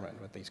experiment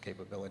with these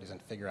capabilities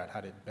and figure out how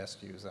to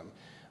best use them.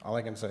 All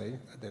I can say,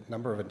 the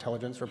number of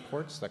intelligence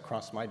reports that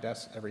cross my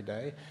desk every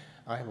day,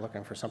 I am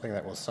looking for something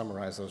that will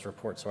summarize those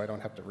reports so I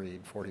don't have to read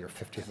 40 or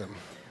 50 of them.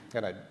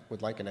 And I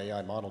would like an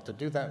AI model to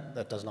do that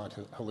that does not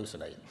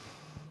hallucinate.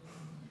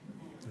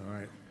 All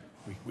right.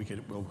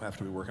 We'll have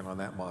to be working on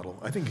that model.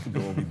 I think it could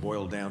all be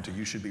boiled down to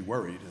you should be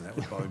worried, and that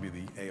would probably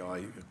be the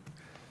AI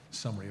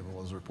summary of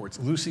all those reports.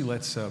 Lucy,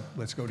 let's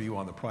go to you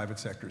on the private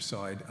sector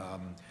side.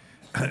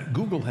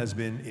 Google has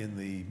been in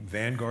the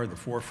vanguard, the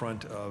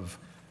forefront of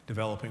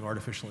developing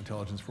artificial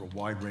intelligence for a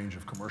wide range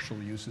of commercial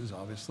uses,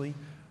 obviously.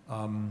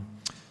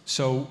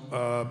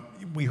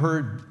 We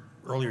heard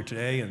earlier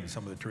today in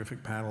some of the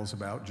terrific panels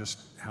about just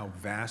how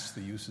vast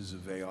the uses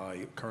of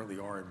AI currently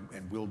are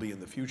and will be in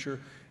the future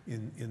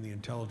in the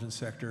intelligence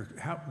sector.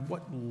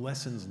 What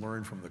lessons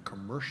learned from the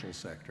commercial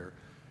sector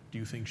do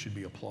you think should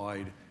be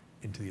applied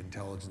into the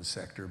intelligence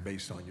sector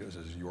based on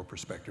your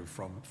perspective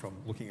from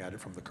looking at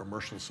it from the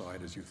commercial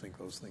side as you think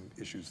those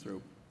issues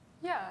through?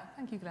 Yeah,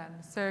 thank you,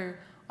 Glenn. So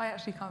I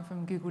actually come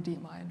from Google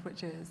DeepMind,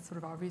 which is sort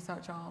of our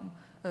research arm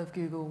of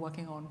Google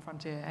working on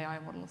frontier AI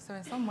models. So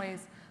in some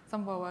ways,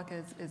 some of our work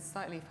is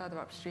slightly further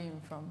upstream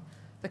from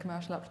the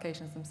commercial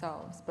applications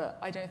themselves, but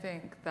I don't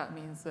think that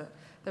means that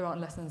there aren't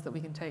lessons that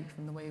we can take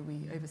from the way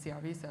we oversee our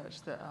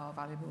research that are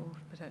valuable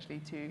potentially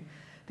to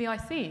the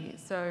IC.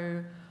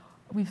 So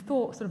we've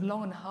thought sort of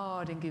long and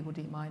hard in Google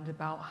DeepMind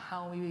about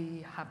how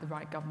we have the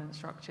right governance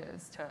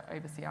structures to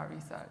oversee our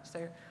research.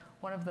 So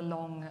one of the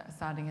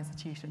long-standing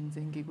institutions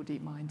in Google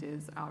DeepMind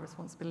is our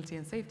Responsibility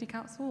and Safety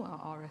Council,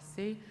 our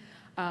RSC.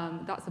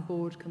 That's a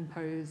board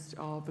composed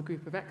of a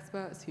group of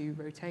experts who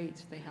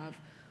rotate. They have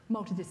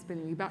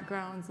multidisciplinary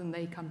backgrounds, and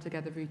they come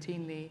together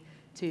routinely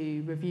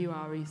to review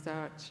our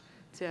research,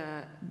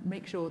 to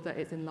make sure that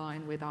it's in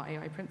line with our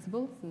AI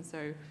principles. And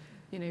so,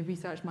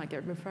 research might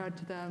get referred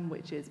to them,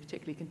 which is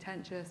particularly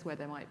contentious, where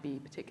there might be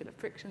particular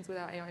frictions with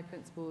our AI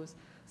principles,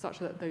 such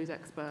that those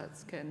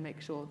experts can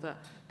make sure that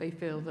they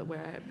feel that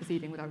we're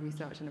proceeding with our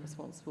research in a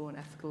responsible and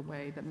ethical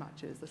way that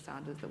matches the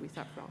standards that we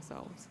set for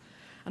ourselves.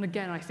 And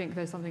again, I think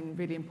there's something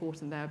really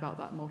important there about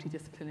that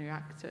multidisciplinary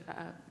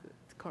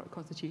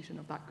constitution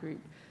of that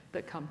group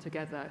that come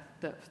together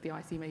that the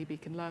IC maybe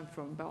can learn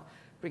from about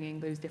bringing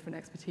those different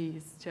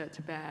expertise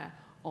to bear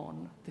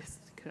on this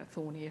kind of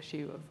thorny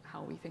issue of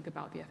how we think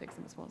about the ethics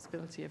and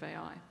responsibility of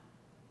AI.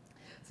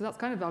 So that's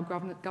kind of our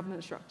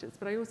governance structures.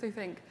 But I also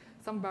think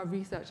some of our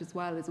research as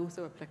well is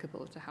also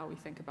applicable to how we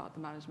think about the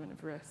management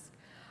of risk.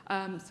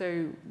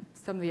 So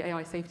some of the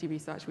AI safety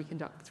research we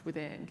conduct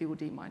within Google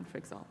DeepMind, for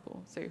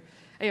example. So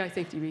AI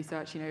safety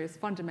research, is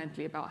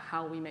fundamentally about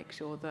how we make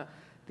sure that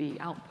the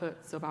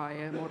outputs of our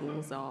AI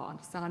models are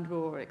understandable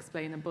or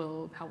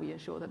explainable, how we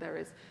ensure that there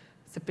is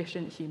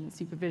sufficient human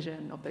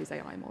supervision of those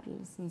AI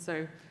models. And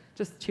so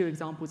just 2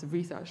 examples of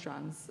research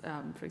strands,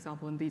 for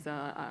example, and these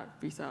are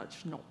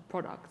research, not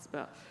products,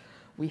 but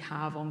we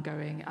have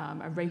ongoing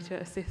a rater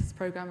assist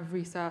program of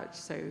research.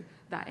 So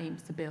that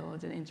aims to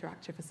build an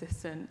interactive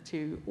assistant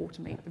to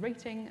automate the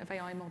rating of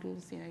AI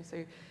models.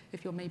 So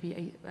if you're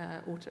maybe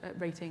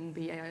rating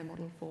the AI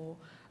model for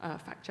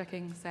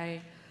fact-checking,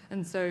 say,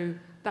 and so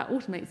that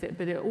automates it,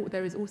 but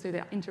there is also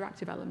the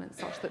interactive element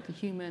such that the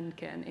human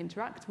can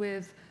interact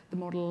with the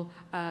model,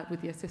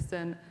 with the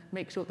assistant,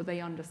 make sure that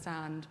they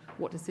understand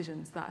what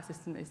decisions that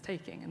assistant is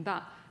taking. And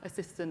that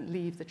assistant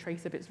leaves a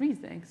trace of its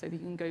reasoning so that you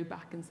can go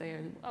back and say,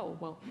 oh,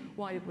 well,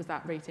 why was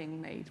that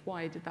rating made?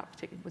 Why was that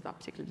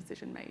particular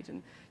decision made?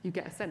 And you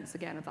get a sense,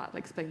 again, of that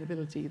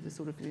explainability, the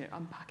sort of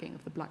unpacking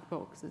of the black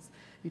box, as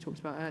you talked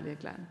about earlier,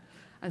 Glenn.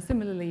 And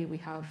similarly, we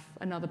have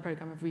another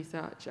program of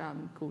research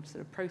called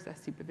sort of process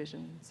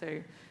supervision.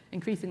 So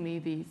increasingly,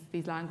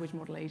 these language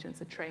model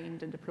agents are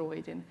trained and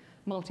deployed in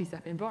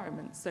multi-step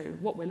environments. So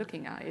what we're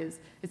looking at is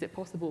it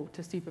possible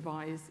to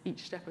supervise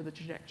each step of the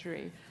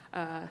trajectory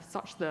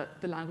such that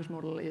the language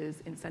model is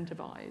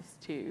incentivized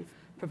to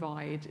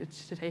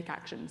take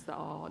actions that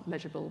are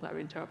legible, that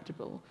are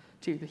interpretable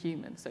to the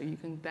human. So you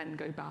can then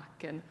go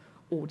back and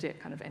audit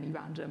kind of any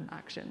random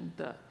action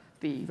that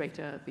the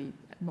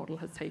model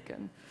has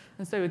taken.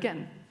 And so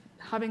again,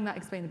 having that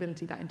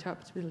explainability, that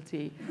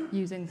interpretability,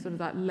 using sort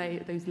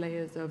of those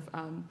layers of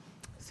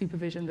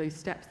supervision, those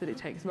steps that it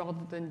takes, rather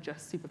than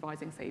just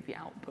supervising, say, the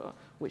output,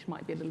 which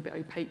might be a little bit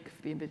opaque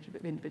for the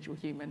individual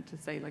human to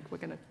say, like, we're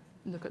going to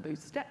look at those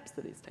steps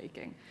that it's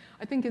taking,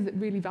 I think is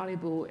really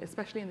valuable,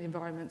 especially in the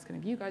environments kind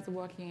of you guys are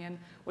working in,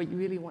 where you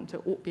really want to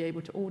be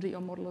able to audit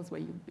your models,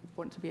 where you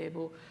want to be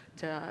able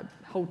to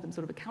hold them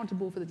sort of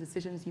accountable for the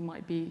decisions you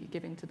might be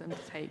giving to them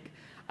to take.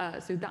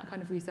 So that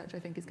kind of research, I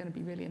think, is going to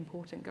be really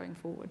important going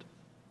forward.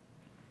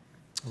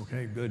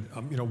 Okay, good.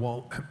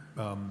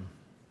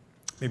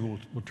 Maybe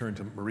we'll turn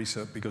to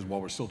Marisa, because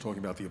while we're still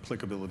talking about the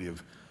applicability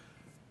of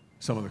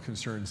some of the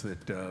concerns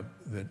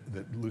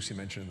that Lucy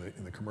mentioned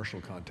in the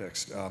commercial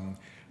context,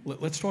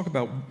 let's talk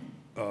about,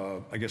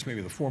 I guess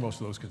maybe the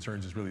foremost of those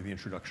concerns is really the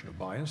introduction of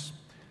bias.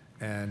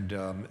 And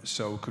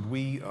so could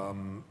we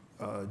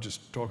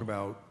just talk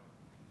about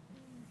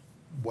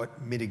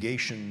what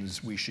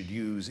mitigations we should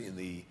use in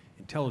the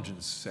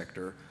intelligence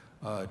sector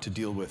to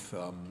deal with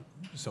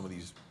some of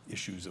these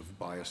issues of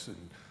bias and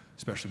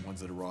especially ones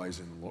that arise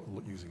in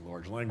using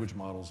large language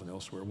models and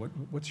elsewhere.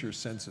 What's your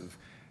sense of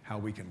how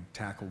we can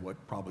tackle what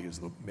probably is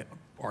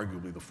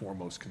arguably the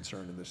foremost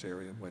concern in this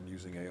area when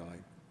using AI?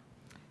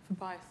 For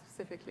bias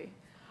specifically.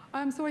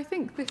 So I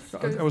think this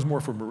goes... That was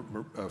more for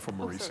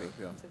Marisa.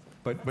 Yeah.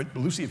 But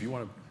Lucy, if you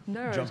want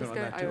to jump in on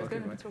that too. I was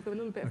going to talk a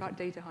little bit about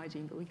data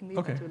hygiene, but we can leave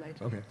that to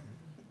later. Okay.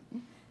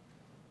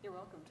 You're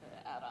welcome to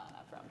add on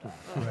after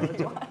I'm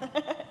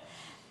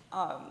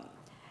done.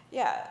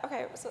 Yeah,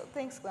 okay, so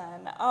thanks,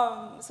 Glenn.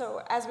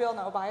 So as we all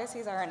know,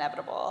 biases are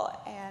inevitable,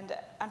 and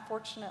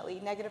unfortunately,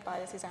 negative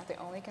biases aren't the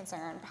only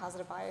concern.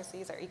 Positive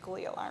biases are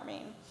equally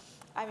alarming.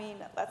 I mean,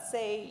 let's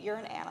say you're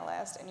an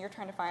analyst and you're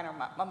trying to find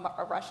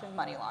a Russian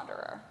money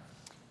launderer.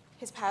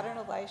 His pattern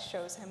of life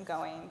shows him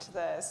going to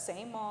the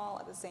same mall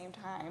at the same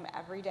time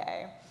every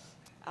day,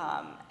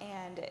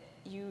 and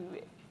you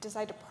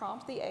decide to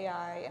prompt the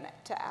AI and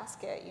to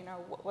ask it, you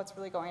know, what's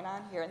really going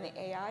on here, and the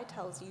AI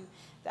tells you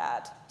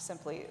that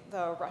simply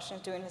the Russian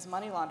is doing his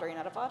money laundering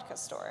at a vodka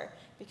store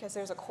because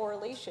there's a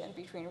correlation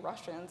between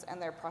Russians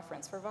and their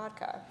preference for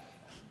vodka.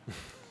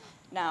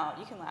 Now,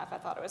 you can laugh, I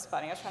thought it was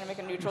funny, I was trying to make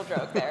a neutral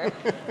joke there.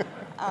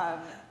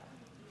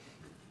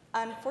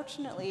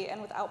 Unfortunately,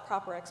 and without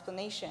proper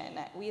explanation,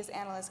 we as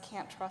analysts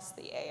can't trust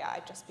the AI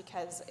just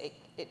because it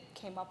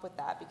came up with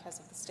that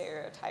because of the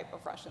stereotype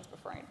of Russians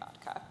preferring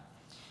vodka.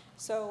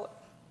 So,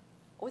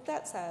 with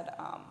that said,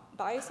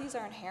 biases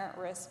are inherent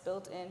risks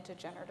built into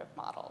generative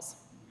models.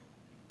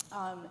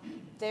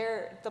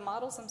 The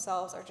models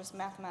themselves are just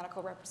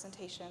mathematical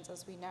representations,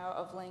 as we know,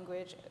 of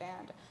language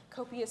and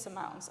copious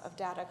amounts of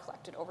data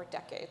collected over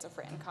decades of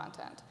written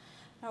content.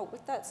 Now,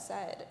 with that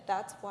said,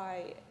 that's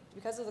why,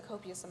 because of the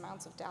copious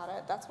amounts of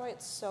data, that's why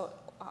it's so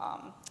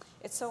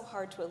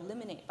hard to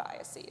eliminate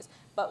biases.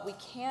 But we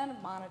can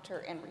monitor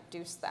and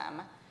reduce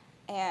them.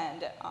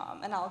 And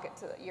I'll get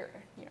to your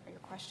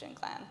question,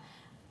 Glenn.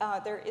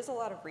 There is a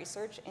lot of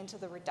research into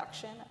the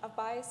reduction of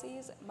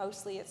biases.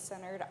 Mostly it's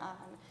centered on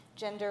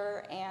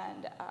gender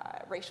and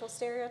racial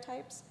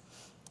stereotypes.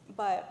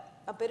 But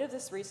a bit of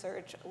this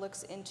research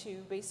looks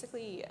into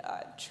basically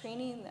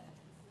training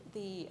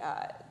the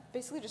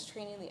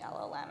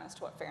LLM as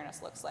to what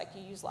fairness looks like.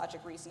 You use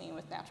logic reasoning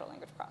with natural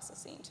language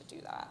processing to do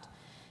that.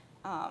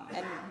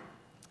 And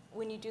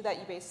when you do that,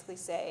 you basically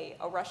say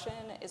a Russian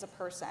is a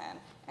person,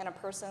 and a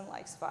person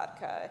likes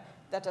vodka.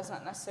 That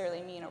doesn't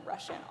necessarily mean a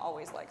Russian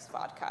always likes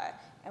vodka.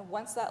 And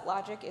once that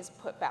logic is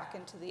put back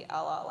into the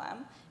LLM,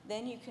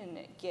 then you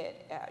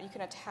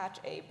can attach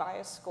a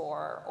bias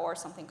score or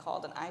something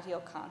called an ideal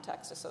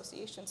context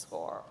association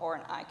score or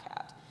an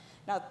ICAT.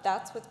 Now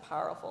that's what's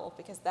powerful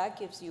because that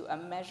gives you a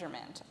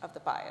measurement of the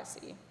bias.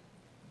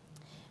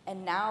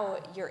 And now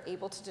you're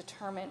able to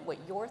determine what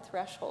your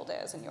threshold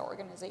is in your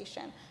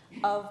organization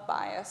of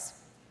bias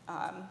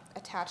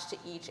attached to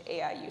each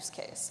AI use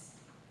case.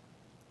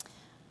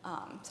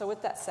 So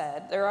with that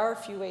said, there are a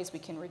few ways we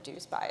can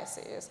reduce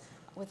biases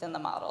within the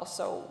model.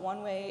 So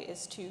one way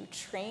is to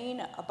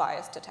train a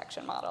bias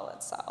detection model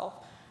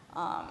itself,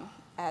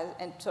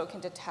 and so it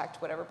can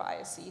detect whatever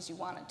biases you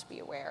want it to be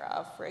aware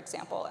of, for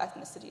example,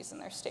 ethnicities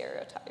and their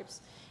stereotypes.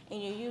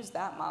 And you use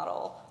that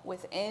model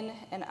within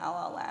an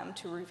LLM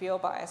to reveal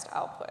biased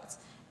outputs.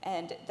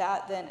 And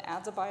that then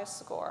adds a bias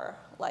score,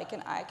 like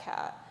an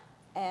ICAT,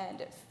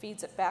 and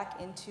feeds it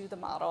back into the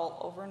model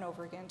over and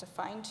over again to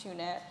fine-tune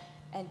it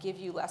and give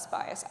you less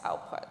biased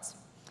outputs.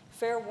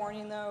 Fair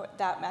warning, though,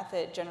 that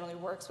method generally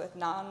works with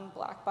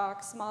non-black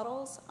box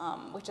models,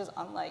 which is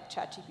unlike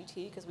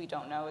ChatGPT because we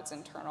don't know its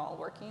internal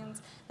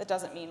workings. That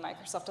doesn't mean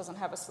Microsoft doesn't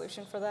have a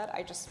solution for that.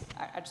 I just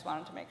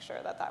wanted to make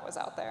sure that that was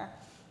out there.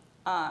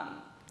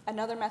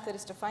 Another method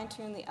is to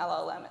fine-tune the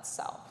LLM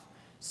itself.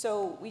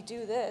 So we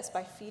do this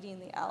by feeding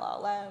the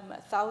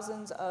LLM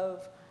thousands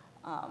of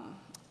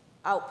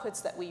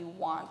outputs that we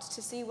want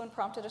to see when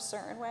prompted a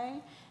certain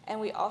way, and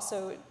we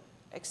also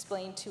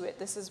explain to it,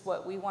 this is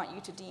what we want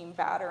you to deem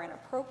bad or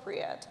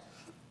inappropriate.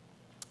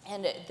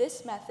 And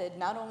this method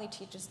not only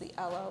teaches the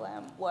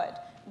LLM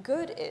what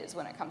good is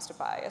when it comes to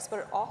bias, but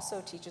it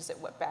also teaches it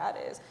what bad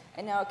is,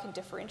 and now it can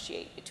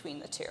differentiate between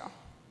the two.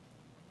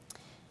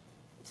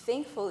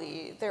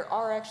 Thankfully, there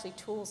are actually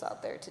tools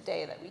out there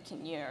today that we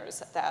can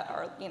use that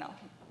are,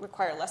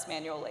 require less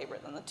manual labor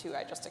than the two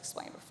I just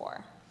explained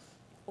before.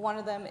 One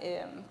of them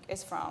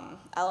is from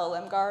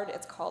LLM Guard.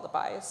 It's called a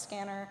bias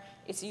scanner.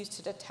 It's used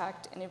to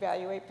detect and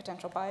evaluate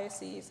potential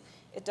biases.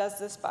 It does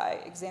this by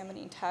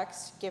examining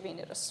text, giving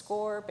it a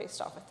score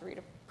based off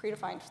a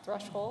predefined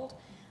threshold.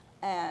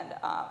 And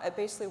it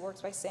basically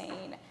works by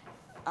saying,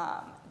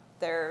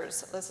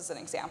 this is an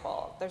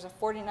example, there's a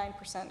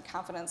 49%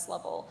 confidence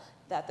level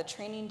that the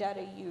training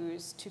data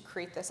used to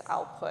create this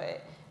output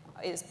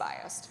is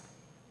biased.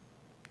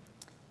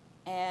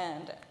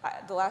 And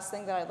the last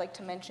thing that I'd like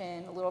to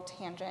mention, a little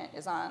tangent,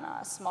 is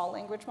on small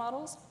language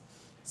models.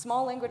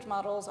 Small language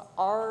models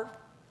are,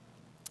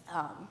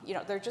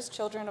 they're just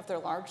children of their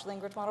large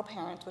language model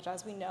parents, which,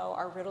 as we know,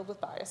 are riddled with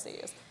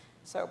biases.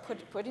 So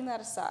putting that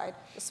aside,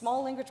 the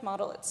small language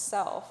model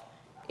itself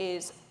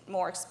is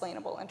more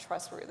explainable and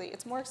trustworthy.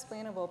 It's more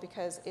explainable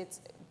because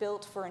it's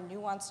built for a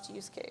nuanced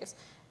use case,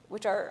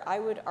 which are, I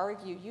would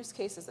argue, use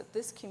cases that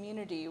this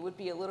community would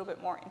be a little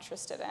bit more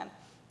interested in.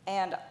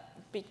 And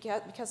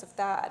because of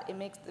that, it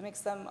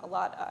makes them a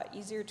lot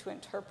easier to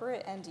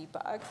interpret and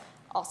debug.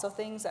 Also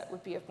things that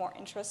would be of more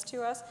interest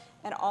to us.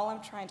 And all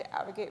I'm trying to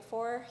advocate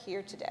for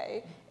here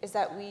today is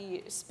that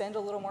we spend a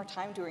little more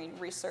time doing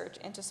research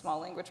into small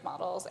language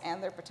models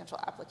and their potential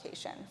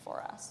application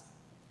for us.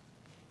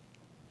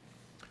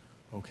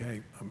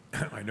 Okay,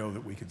 I know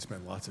that we could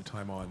spend lots of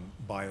time on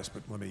bias,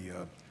 but let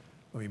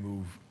me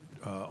move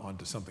on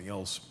to something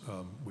else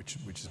which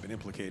has been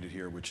implicated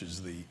here, which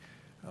is the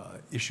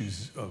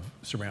issues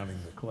surrounding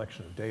the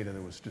collection of data.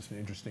 There was just an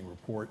interesting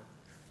report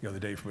the other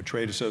day from a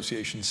trade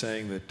association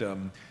saying that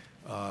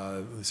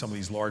some of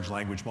these large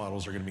language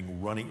models are going to be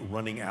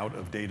running out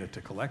of data to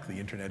collect. The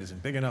internet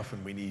isn't big enough,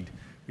 and we need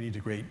to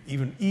create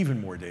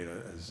even more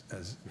data,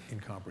 as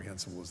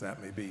incomprehensible as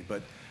that may be.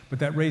 But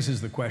that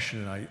raises the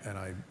question, and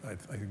I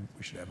think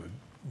we should have a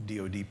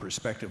DoD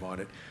perspective on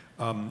it.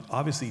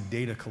 Obviously,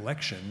 data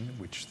collection,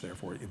 which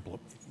therefore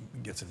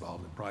gets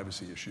involved in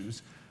privacy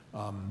issues,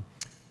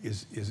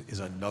 is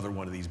another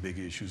one of these big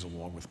issues,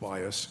 along with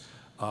bias.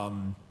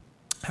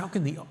 How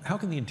can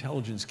the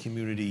intelligence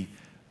community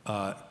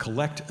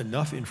collect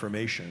enough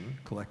information,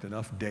 collect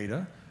enough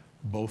data,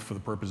 both for the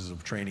purposes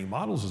of training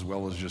models as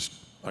well as just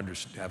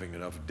having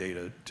enough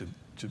data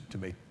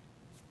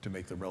to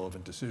make the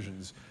relevant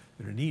decisions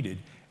that are needed,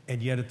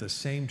 and yet at the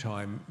same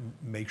time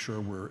make sure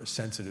we're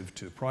sensitive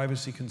to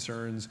privacy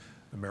concerns,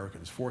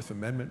 Americans' Fourth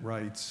Amendment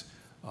rights?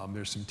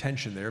 There's some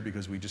tension there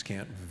because we just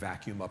can't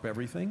vacuum up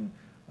everything,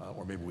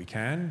 or maybe we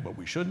can, but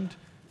we shouldn't.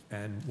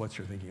 And what's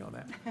your thinking on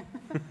that?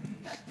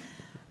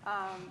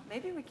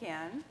 Maybe we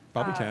can.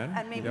 Probably can.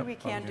 And maybe we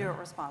can do it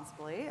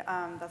responsibly.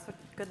 That's what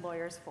good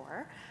lawyers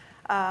for.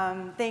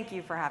 Thank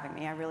you for having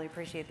me. I really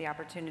appreciate the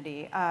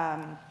opportunity.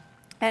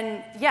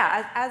 And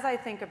yeah, as I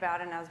think about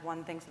and as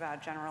one thinks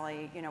about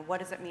generally, what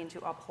does it mean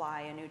to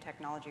apply a new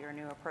technology or a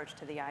new approach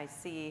to the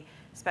IC?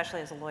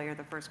 Especially as a lawyer,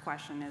 the first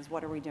question is,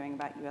 what are we doing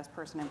about U.S.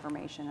 person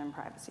information and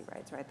privacy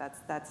rights, right?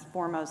 That's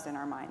foremost in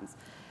our minds.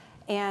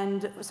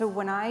 And so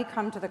when I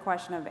come to the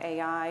question of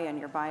AI and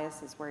your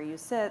bias is where you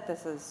sit,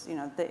 this is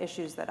the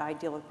issues that I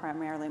deal with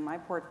primarily in my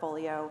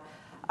portfolio.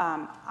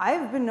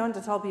 I've been known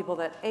to tell people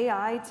that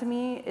AI to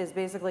me is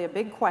basically a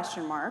big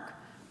question mark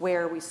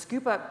where we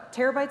scoop up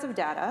terabytes of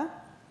data,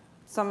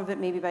 some of it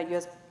maybe about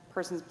US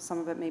persons, some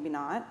of it maybe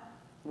not.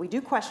 We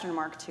do question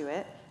mark to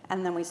it,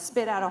 and then we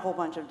spit out a whole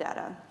bunch of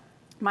data.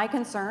 My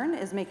concern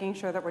is making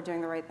sure that we're doing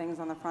the right things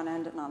on the front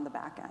end and on the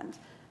back end.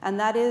 And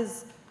that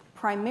is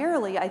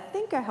primarily, I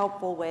think, a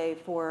helpful way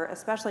for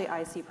especially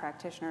IC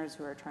practitioners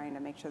who are trying to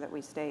make sure that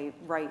we stay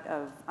right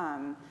of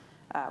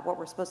what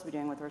we're supposed to be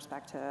doing with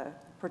respect to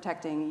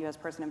protecting US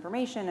person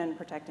information and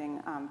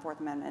protecting Fourth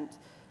Amendment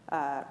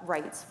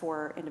rights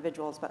for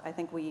individuals. But I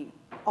think we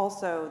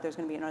also, there's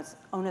going to be an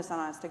onus on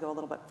us to go a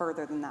little bit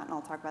further than that, and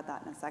I'll talk about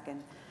that in a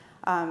second.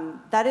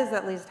 That is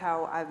at least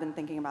how I've been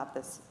thinking about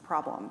this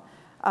problem.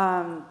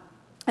 And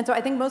so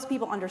I think most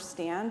people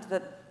understand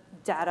that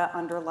data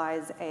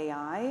underlies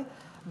AI,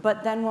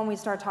 but then when we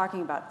start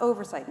talking about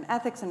oversight and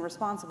ethics and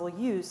responsible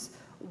use,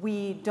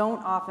 we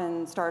don't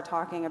often start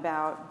talking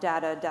about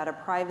data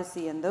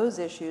privacy and those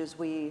issues.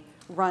 We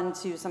run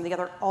to some of the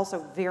other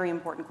also very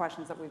important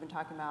questions that we've been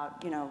talking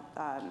about,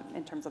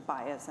 in terms of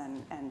bias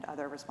and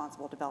other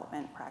responsible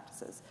development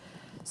practices.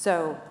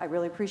 So I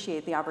really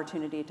appreciate the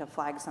opportunity to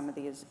flag some of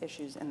these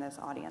issues in this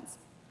audience.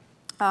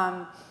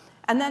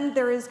 And then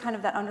there is kind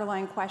of that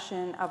underlying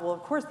question of, well,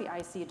 of course the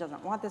IC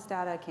doesn't want this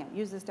data, can't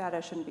use this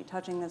data, shouldn't be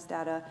touching this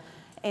data.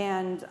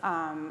 And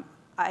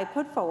I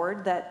put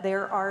forward that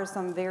there are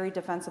some very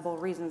defensible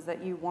reasons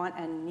that you want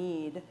and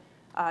need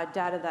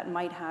data that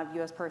might have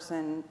US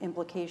person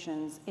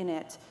implications in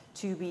it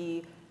to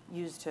be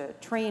used to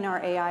train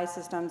our AI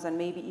systems and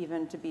maybe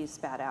even to be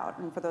spat out.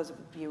 And for those of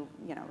you,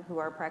 who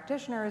are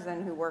practitioners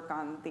and who work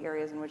on the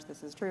areas in which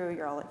this is true,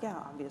 you're all like, yeah,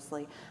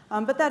 obviously.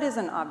 But that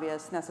isn't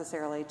obvious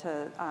necessarily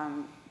to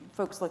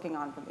folks looking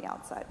on from the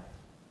outside.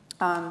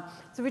 So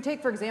if we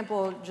take, for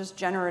example, just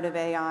generative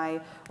AI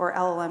or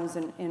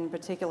LLMs in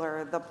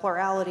particular, the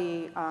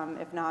plurality,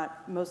 if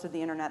not most of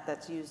the internet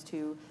that's used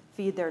to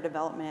feed their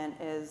development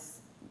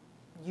is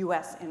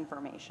US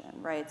information,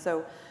 right?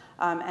 So,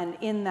 and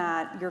in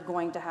that, you're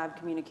going to have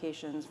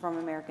communications from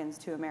Americans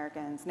to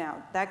Americans.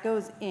 Now, that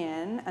goes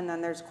in, and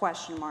then there's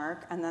question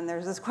mark, and then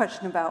there's this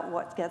question about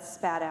what gets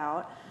spat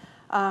out.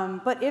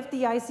 But if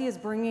the IC is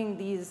bringing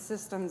these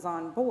systems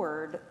on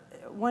board,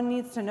 one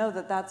needs to know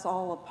that that's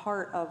all a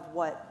part of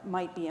what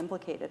might be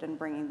implicated in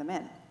bringing them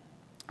in.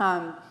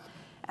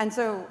 And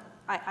so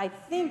I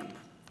think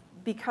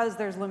because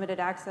there's limited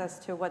access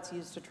to what's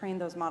used to train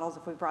those models,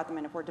 if we brought them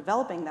in, if we're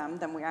developing them,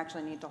 then we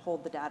actually need to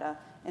hold the data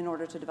in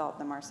order to develop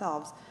them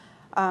ourselves.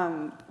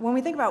 When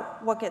we think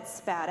about what gets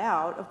spat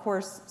out, of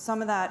course,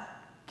 some of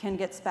that can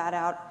get spat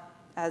out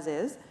as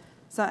is.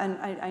 So, and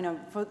I know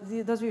for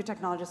those of you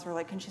technologists who are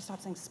like, can she stop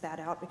saying spat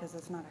out, because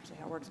that's not actually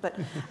how it works. But,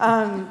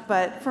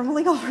 but from a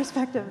legal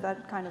perspective,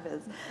 that kind of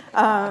is.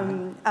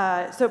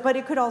 But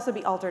it could also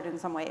be altered in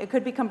some way. It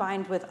could be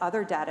combined with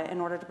other data in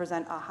order to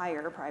present a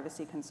higher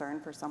privacy concern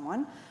for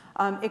someone.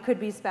 It could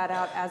be spat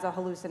out as a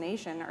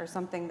hallucination or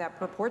something that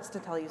purports to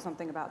tell you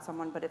something about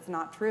someone, but it's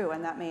not true,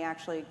 and that may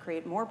actually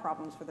create more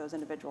problems for those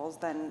individuals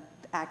than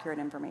accurate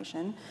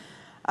information.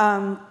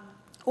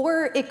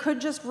 Or it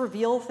could just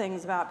reveal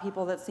things about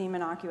people that seem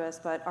innocuous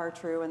but are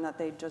true and that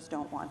they just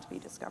don't want to be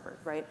discovered,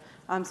 right?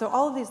 So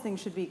all of these things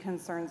should be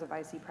concerns of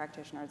IC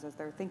practitioners as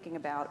they're thinking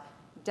about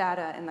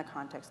data in the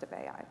context of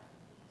AI.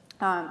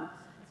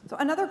 So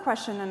another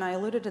question, and I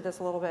alluded to this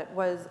a little bit,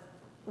 was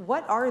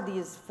what are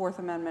these Fourth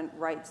Amendment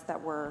rights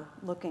that we're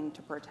looking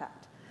to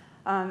protect?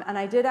 And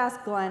I did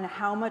ask Glenn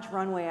how much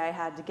runway I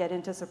had to get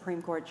into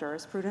Supreme Court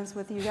jurisprudence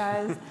with you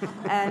guys,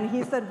 and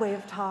he said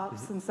wave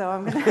tops, and so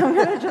I'm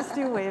gonna just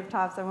do wave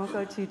tops. I won't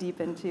go too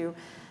deep into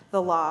the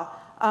law.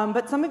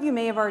 But some of you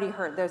may have already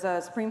heard, there's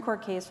a Supreme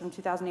Court case from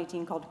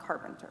 2018 called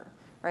Carpenter,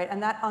 right?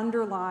 And that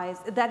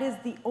that is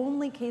the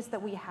only case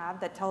that we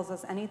have that tells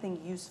us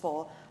anything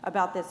useful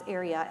about this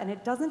area, and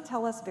it doesn't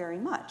tell us very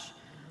much.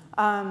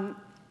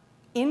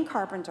 In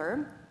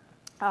Carpenter,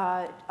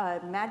 a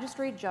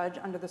magistrate judge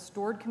under the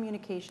Stored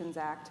Communications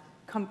Act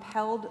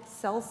compelled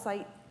cell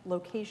site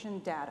location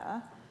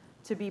data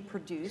to be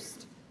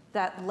produced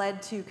that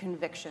led to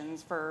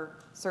convictions for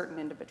certain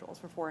individuals,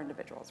 for 4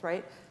 individuals,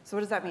 right? So what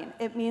does that mean?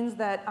 It means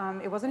that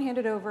it wasn't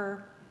handed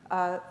over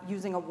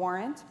using a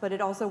warrant, but it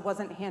also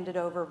wasn't handed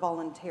over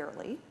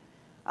voluntarily.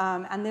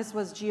 And this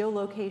was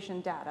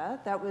geolocation data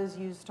that was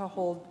used to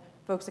hold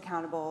folks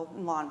accountable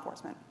in law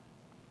enforcement.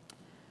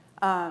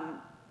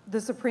 The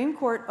Supreme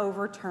Court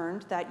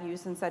overturned that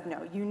use and said,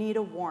 no, you need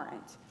a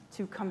warrant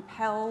to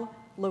compel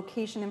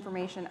location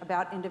information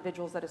about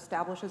individuals that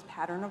establishes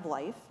pattern of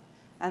life.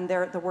 And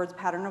the words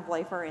pattern of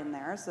life are in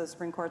there, so the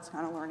Supreme Court's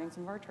kind of learning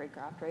some of our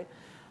tradecraft, right?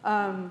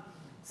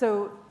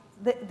 So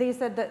they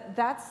said that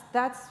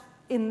that's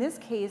in this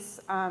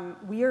case,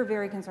 we are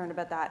very concerned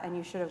about that, and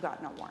you should have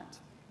gotten a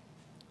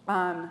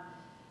warrant.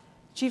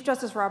 Chief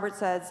Justice Roberts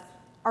says,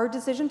 our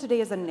decision today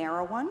is a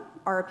narrow one.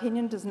 Our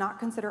opinion does not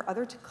consider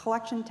other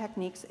collection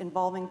techniques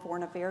involving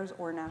foreign affairs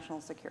or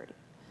national security.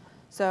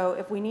 So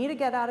if we need to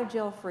get out of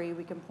jail free,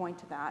 we can point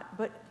to that.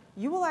 But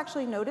you will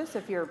actually notice,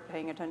 if you're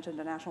paying attention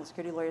to national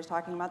security lawyers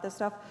talking about this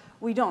stuff,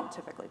 we don't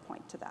typically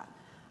point to that.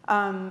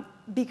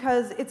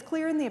 Because it's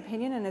clear in the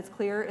opinion, and it's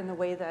clear in the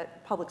way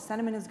that public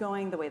sentiment is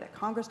going, the way that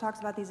Congress talks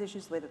about these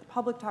issues, the way that the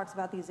public talks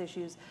about these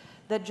issues,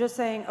 that just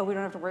saying, oh, we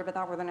don't have to worry about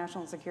that, we're the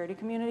national security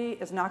community,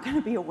 is not going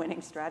to be a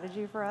winning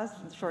strategy for us,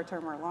 short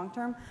term or long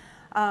term.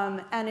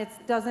 And it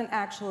doesn't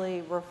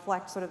actually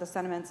reflect sort of the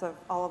sentiments of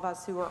all of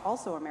us who are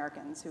also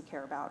Americans who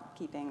care about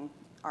keeping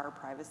our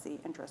privacy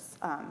interests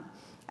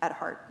at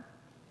heart.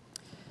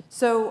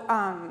 So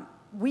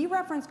we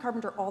reference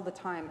Carpenter all the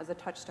time as a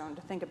touchstone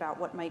to think about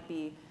what might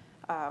be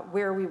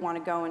where we want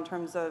to go in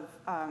terms of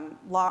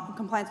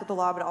compliance with the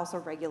law, but also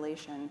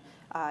regulation,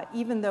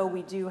 even though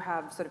we do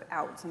have sort of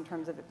outs in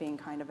terms of it being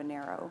kind of a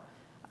narrow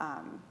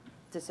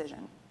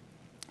decision.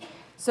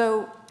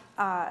 So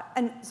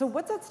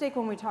what's at stake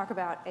when we talk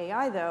about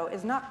AI, though,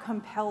 is not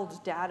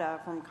compelled data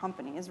from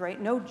companies,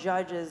 right? No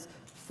judge is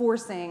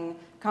forcing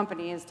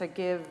companies to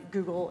give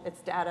Google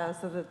its data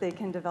so that they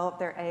can develop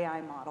their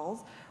AI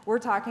models. We're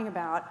talking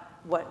about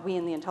what we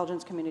in the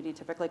intelligence community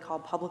typically call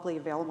publicly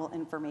available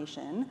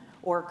information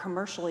or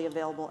commercially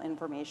available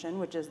information,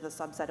 which is the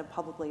subset of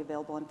publicly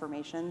available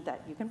information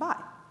that you can buy.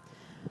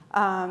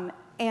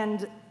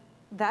 And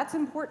that's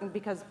important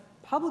because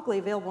publicly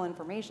available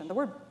information, the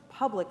word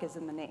public is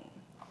in the name,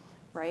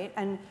 right?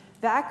 And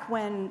back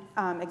when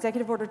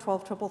Executive Order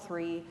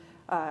 12333,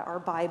 our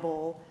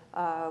Bible,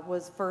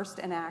 was first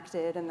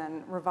enacted and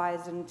then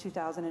revised in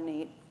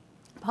 2008,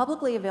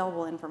 publicly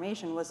available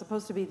information was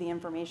supposed to be the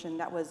information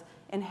that was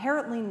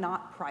inherently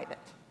not private,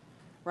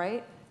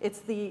 right? It's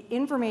the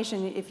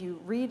information, if you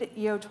read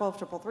EO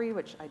 12333,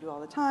 which I do all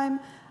the time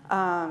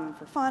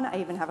for fun, I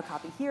even have a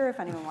copy here if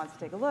anyone wants to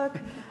take a look.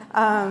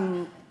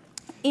 In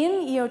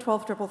EO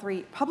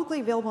 12333, publicly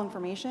available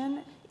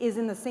information is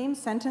in the same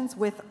sentence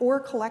with or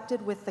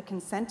collected with the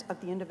consent of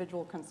the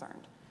individual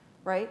concerned,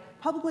 right?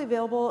 Publicly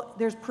available,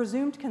 there's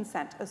presumed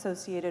consent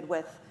associated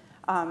with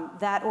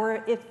that,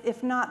 or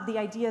if not, the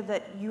idea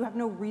that you have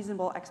no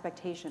reasonable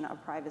expectation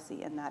of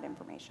privacy in that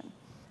information.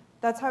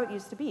 That's how it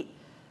used to be.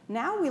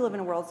 Now we live in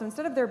a world, so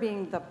instead of there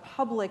being the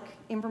public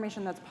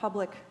information that's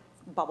public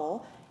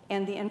bubble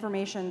and the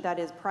information that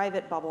is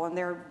private bubble, and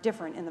they're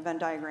different in the Venn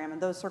diagram,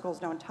 and those circles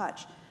don't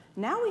touch,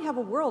 now we have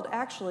a world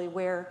actually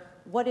where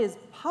what is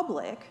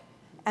public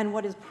and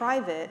what is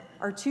private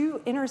are two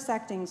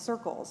intersecting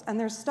circles, and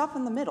there's stuff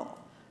in the middle.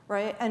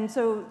 Right? And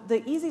so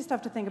the easy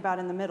stuff to think about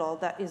in the middle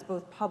that is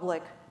both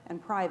public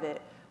and private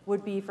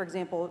would be, for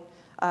example,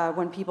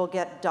 when people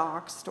get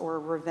doxxed or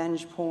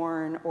revenge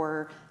porn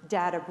or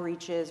data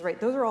breaches, right?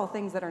 Those are all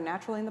things that are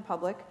naturally in the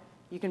public.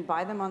 You can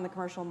buy them on the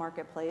commercial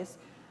marketplace,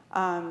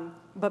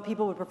 but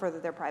people would prefer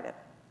that they're private.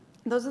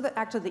 Those are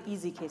actually the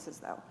easy cases,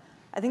 though.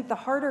 I think the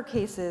harder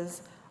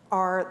cases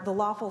are the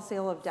lawful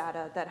sale of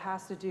data that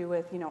has to do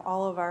with,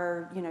 all of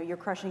our, you're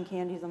crushing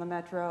candies on the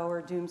metro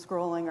or doom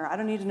scrolling, or I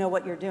don't need to know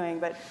what you're doing,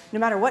 but no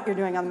matter what you're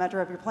doing on the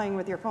metro, if you're playing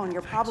with your phone,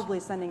 you're probably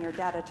sending your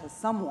data to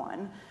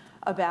someone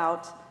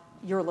about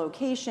your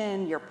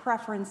location, your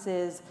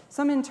preferences,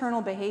 some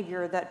internal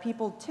behavior that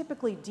people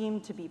typically deem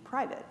to be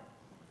private.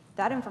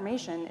 That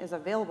information is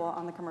available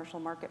on the commercial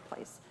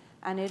marketplace.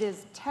 And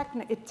it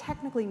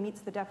technically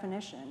meets the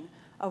definition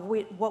of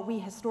what we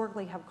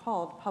historically have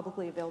called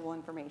publicly available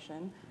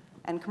information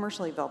and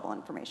commercially available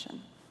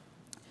information.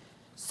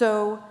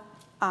 So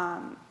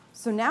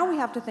now we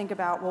have to think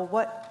about, well,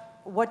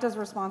 what does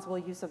responsible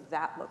use of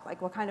that look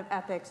like? What kind of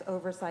ethics,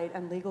 oversight,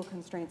 and legal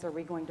constraints are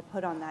we going to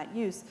put on that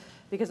use?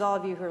 Because all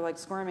of you who are like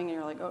squirming and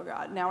you're like, oh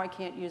God, now I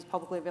can't use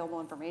publicly available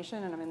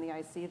information and I'm in the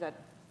IC, that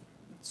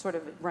sort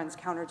of runs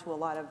counter to a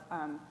lot of,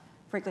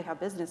 frankly, how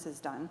business is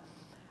done.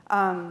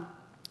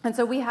 And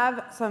so we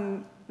have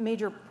some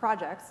major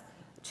projects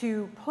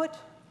to put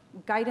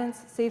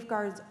guidance,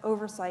 safeguards,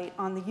 oversight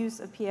on the use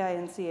of PI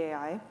and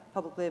CAI,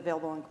 publicly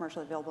available and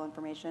commercially available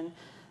information,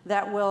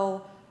 that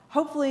will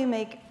hopefully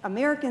make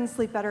Americans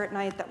sleep better at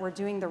night, that we're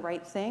doing the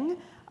right thing,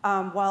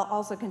 while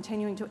also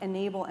continuing to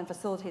enable and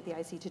facilitate the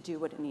IC to do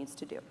what it needs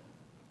to do.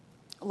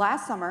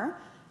 Last summer,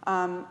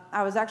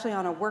 I was actually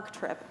on a work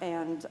trip,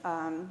 and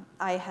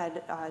I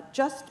had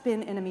just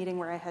been in a meeting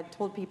where I had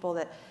told people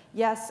that,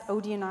 yes,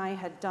 OD&I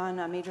had done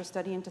a major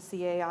study into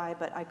CAI,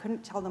 but I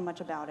couldn't tell them much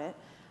about it.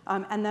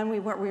 And then we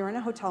were in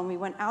a hotel, and we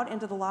went out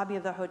into the lobby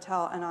of the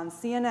hotel, and on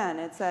CNN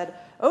it said,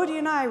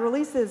 OD&I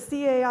releases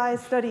CAI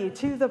study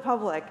to the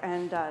public,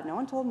 and no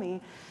one told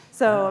me.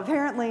 So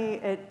apparently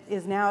it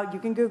is now, you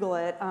can Google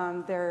it,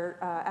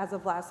 as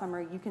of last summer,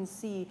 you can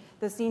see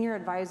the senior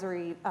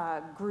advisory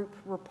group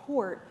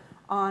report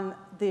on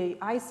the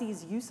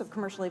IC's use of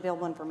commercially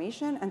available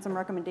information and some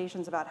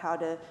recommendations about how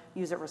to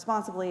use it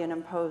responsibly and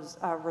impose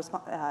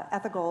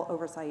ethical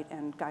oversight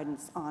and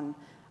guidance on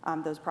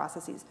those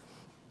processes.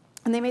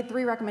 And they made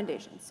 3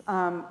 recommendations,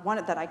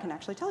 one that I can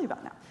actually tell you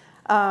about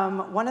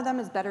now. One of them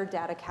is better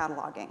data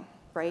cataloging,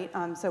 right?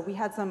 So we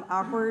had some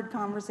awkward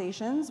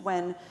conversations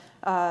when,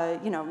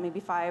 maybe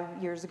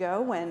 5 years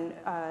ago, when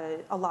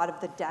a lot of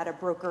the data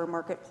broker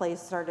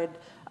marketplace started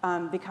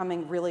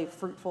becoming really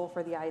fruitful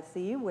for the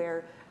IC,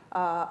 where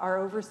our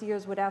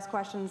overseers would ask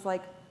questions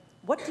like,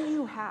 what do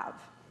you have?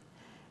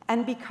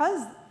 And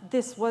because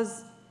this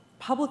was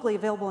publicly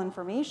available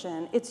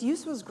information, its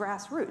use was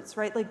grassroots,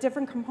 right? Like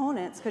different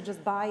components could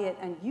just buy it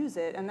and use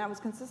it, and that was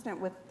consistent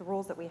with the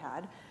rules that we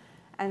had.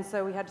 And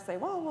so we had to say,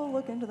 well, we'll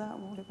look into that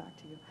and we'll get back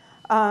to you.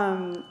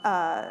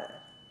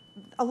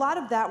 A lot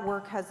of that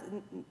work has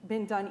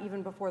been done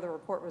even before the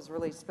report was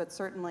released, but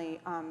certainly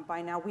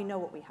by now we know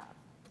what we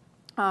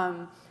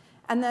have.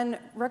 And then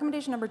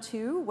recommendation number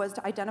 2 was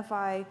to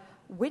identify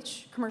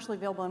which commercially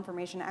available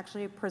information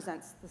actually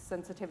presents the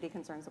sensitivity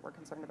concerns that we're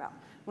concerned about.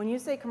 When you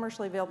say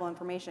commercially available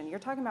information, you're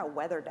talking about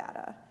weather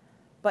data,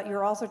 but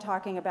you're also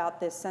talking about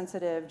this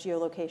sensitive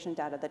geolocation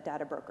data that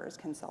data brokers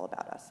can sell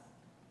about us.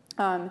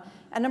 And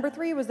number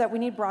 3 was that we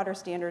need broader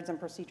standards and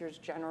procedures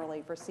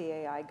generally for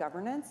CAI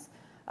governance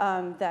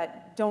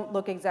that don't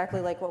look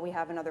exactly like what we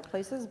have in other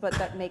places, but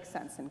that make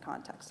sense in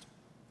context.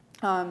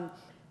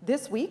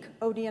 This week,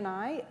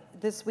 OD&I,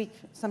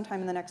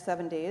 sometime in the next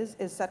 7 days,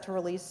 is set to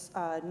release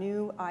a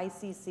new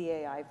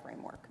IC-CAI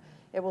framework.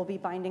 It will be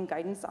binding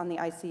guidance on the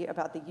IC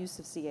about the use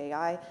of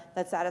CAI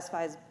that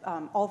satisfies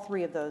all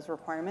 3 of those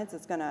requirements.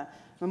 It's going to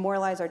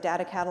memorialize our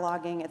data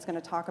cataloging. It's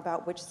going to talk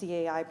about which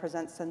CAI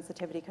presents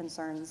sensitivity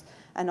concerns,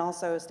 and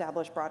also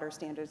establish broader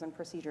standards and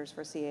procedures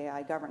for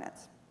CAI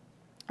governance.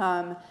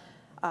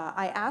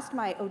 I asked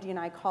my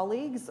OD&I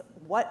colleagues,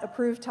 what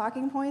approved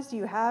talking points do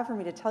you have for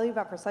me to tell you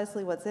about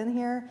precisely what's in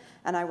here?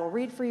 And I will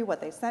read for you what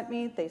they sent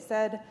me. They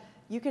said,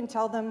 you can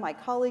tell them my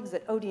colleagues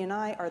at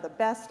OD&I are the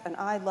best and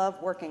I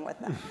love working with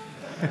them.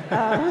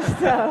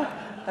 So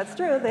that's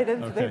true. They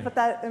put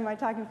that in my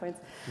talking points.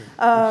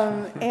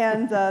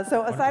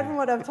 So aside from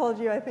what I've told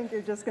you, I think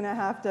you're just going to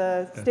have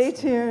to stay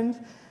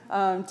tuned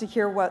to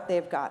hear what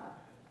they've got.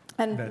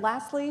 And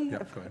lastly,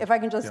 if I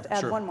can just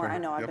add one more. I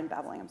know I've been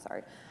babbling. I'm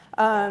sorry.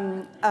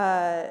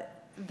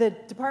 The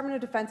Department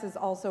of Defense is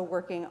also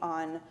working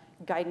on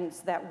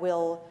guidance that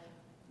will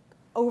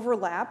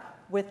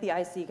overlap with the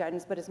IC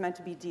guidance, but is meant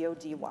to be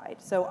DoD-wide.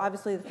 So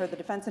obviously for the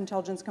defense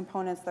intelligence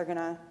components, they're going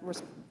to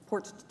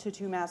report to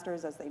 2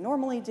 masters as they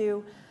normally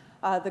do.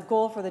 The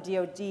goal for the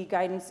DoD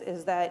guidance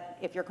is that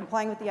if you're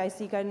complying with the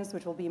IC guidance,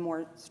 which will be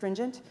more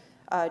stringent,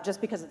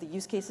 just because of the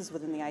use cases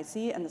within the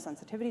IC and the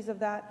sensitivities of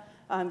that,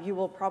 you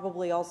will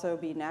probably also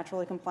be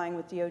naturally complying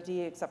with DoD,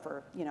 except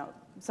for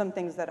some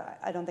things that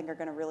I don't think are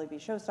going to really be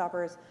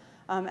showstoppers.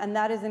 And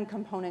that is in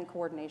component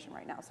coordination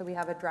right now. So we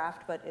have a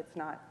draft, but it's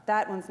not.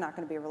 That one's not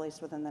going to be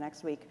released within the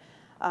next week.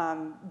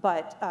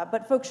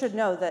 But folks should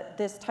know that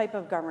this type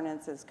of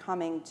governance is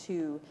coming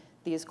to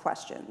these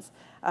questions.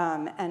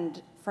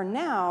 And for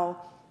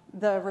now,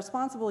 the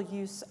responsible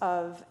use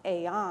of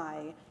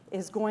AI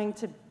is going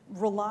to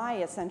rely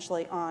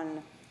essentially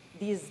on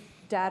these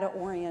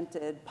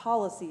data-oriented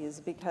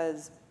policies,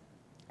 because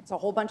it's a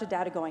whole bunch of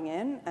data going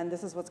in, and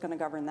this is what's going to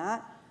govern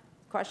that?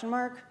 Question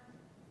mark.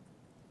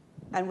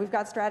 And we've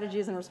got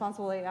strategies and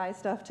responsible AI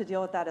stuff to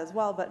deal with that as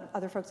well, but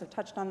other folks have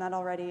touched on that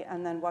already,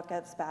 and then what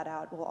gets spat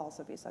out will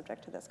also be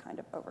subject to this kind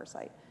of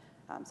oversight.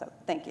 So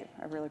thank you.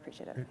 I really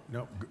appreciate it.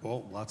 No,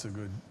 well, lots of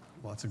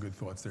good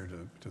thoughts there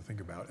to think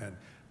about. And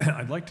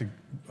I'd like to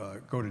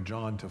go to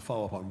John to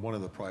follow up on one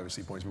of the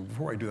privacy points. But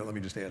before I do that, let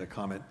me just add a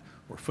comment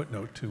or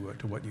footnote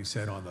to what you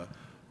said on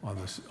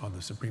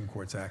the Supreme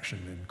Court's action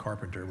in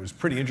Carpenter. It was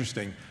pretty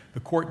interesting. The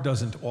court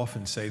doesn't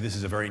often say this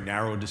is a very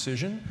narrow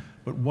decision,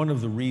 but one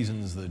of the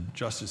reasons the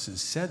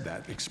justices said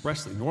that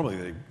expressly,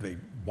 normally they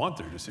want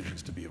their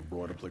decisions to be of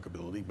broad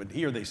applicability, but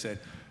here they said,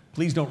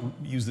 please don't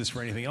use this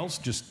for anything else,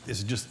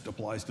 this just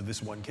applies to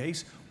this one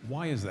case.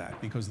 Why is that?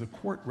 Because the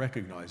court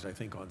recognized, I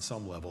think on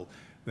some level,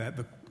 that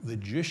the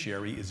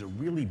judiciary is a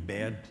really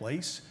bad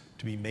place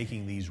to be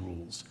making these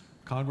rules.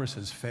 Congress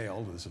has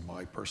failed, this is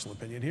my personal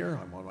opinion here,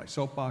 I'm on my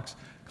soapbox,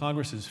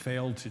 Congress has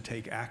failed to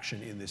take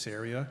action in this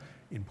area,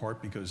 in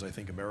part because I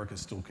think America is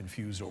still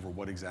confused over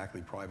what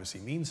exactly privacy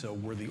means. So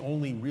we're the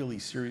only really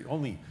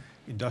only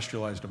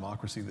industrialized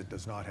democracy that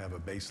does not have a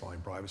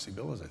baseline privacy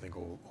bill, as I think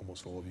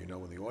almost all of you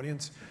know in the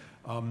audience.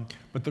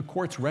 But the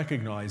courts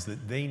recognize that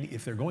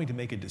if they're going to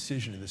make a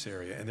decision in this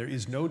area, and there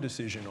is no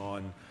decision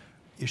on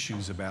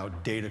issues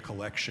about data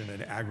collection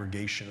and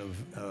aggregation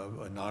of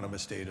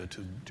anonymous data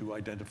to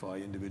identify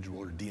individual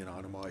or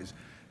de-anonymize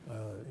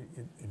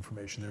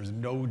information. There's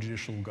no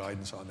judicial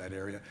guidance on that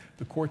area.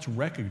 The courts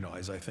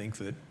recognize, I think,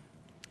 that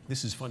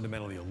this is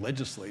fundamentally a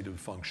legislative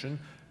function,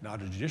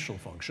 not a judicial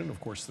function. Of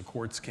course, the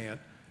courts can't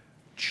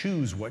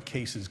choose what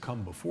cases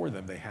come before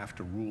them. They have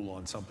to rule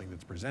on something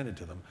that's presented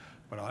to them.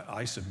 But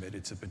I submit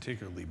it's a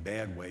particularly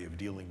bad way of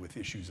dealing with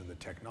issues in the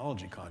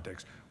technology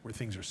context where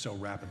things are so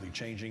rapidly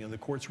changing, and the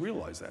courts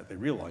realize that. They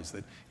realize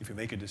that if you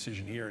make a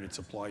decision here and it's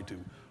applied to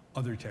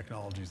other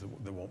technologies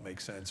that won't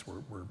make sense,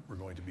 we're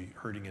going to be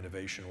hurting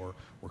innovation, or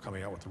we're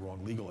coming out with the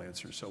wrong legal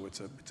answer. So it's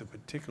a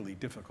particularly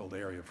difficult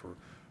area for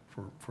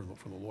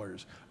the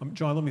lawyers.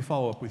 John, let me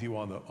follow up with you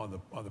on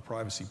the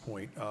privacy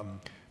point,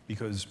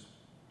 because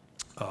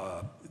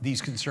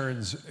these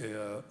concerns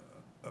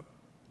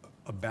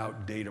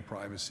about data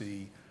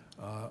privacy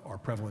are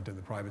prevalent in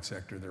the private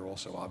sector. They're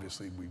also,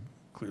 obviously, we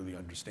clearly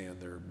understand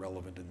they're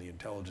relevant in the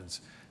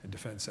intelligence and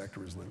defense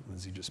sector, as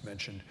Lindsay just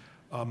mentioned.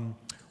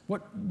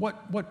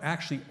 What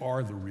actually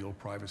are the real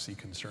privacy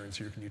concerns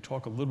here? Can you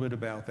talk a little bit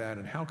about that,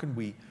 and how can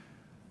we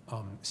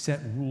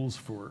set rules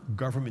for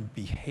government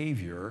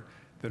behavior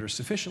that are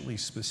sufficiently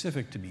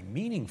specific to be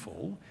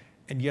meaningful,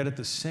 and yet at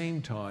the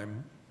same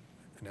time,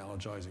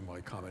 analogizing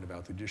my comment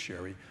about the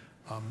judiciary,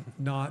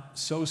 not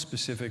so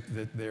specific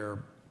that they're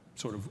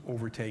sort of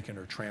overtaken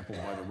or trampled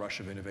by the rush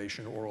of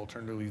innovation, or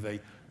alternatively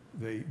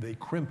they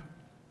crimp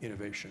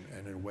innovation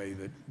in a way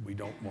that we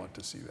don't want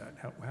to see that.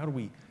 How do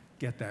we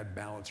get that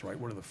balance right?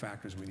 What are the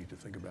factors we need to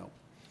think about?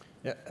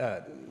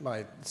 Yeah,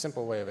 my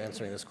simple way of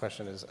answering this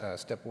question is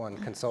step one,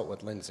 consult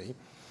with Lindsay.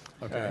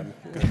 Okay.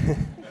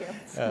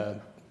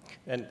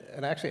 And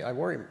actually, I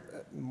worry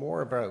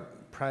more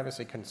about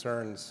privacy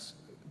concerns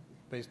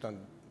based on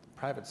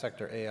private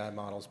sector AI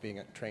models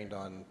being trained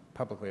on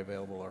publicly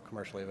available or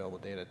commercially available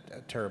data,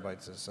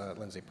 terabytes, as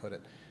Lindsay put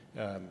it.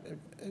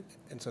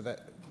 And so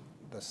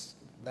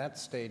that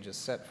stage is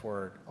set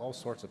for all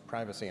sorts of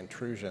privacy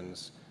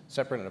intrusions,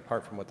 separate and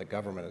apart from what the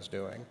government is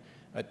doing.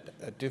 I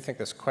do think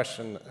this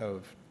question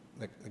of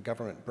the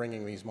government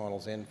bringing these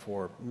models in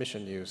for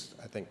mission use,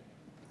 I think,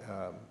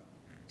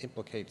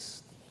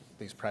 implicates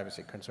these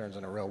privacy concerns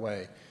in a real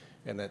way.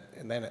 And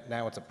then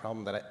now it's a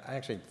problem that I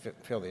actually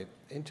feel the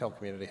Intel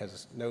community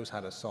knows how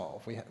to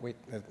solve.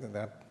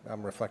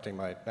 I'm reflecting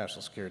my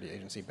National Security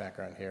Agency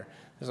background here.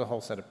 There's a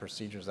whole set of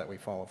procedures that we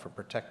follow for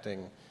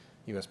protecting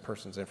U.S.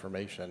 persons'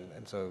 information.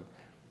 And so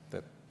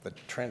the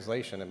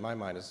translation, in my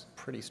mind, is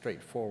pretty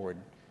straightforward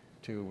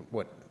to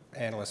what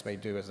analysts may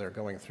do as they're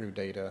going through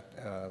data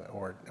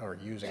or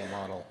using a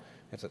model.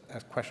 It's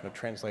a question of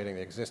translating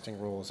the existing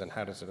rules and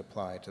how does it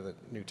apply to the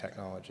new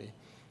technology.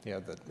 You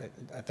know,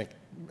 I think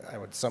I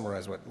would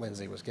summarize what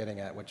Lindsay was getting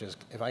at, which is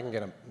if I can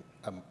get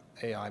an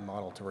AI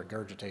model to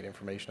regurgitate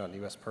information on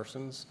U.S.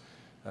 persons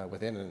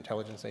within an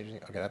intelligence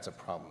agency, okay, that's a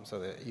problem. So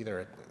that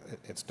either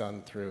it's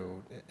done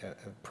through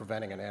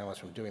preventing an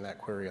analyst from doing that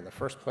query in the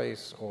first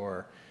place,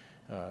 or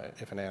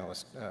if an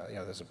analyst,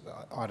 there's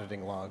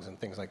auditing logs and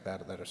things like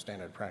that that are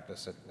standard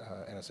practice at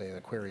NSA,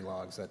 the query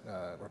logs that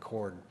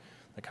record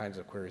the kinds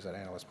of queries that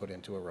analysts put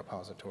into a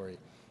repository.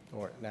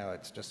 Or now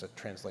it's just a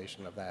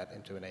translation of that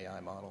into an AI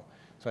model.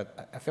 So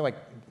I feel like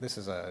this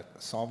is a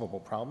solvable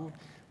problem.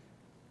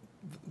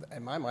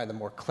 In my mind, the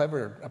more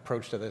clever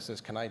approach to this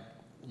is, can I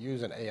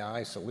use an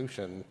AI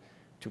solution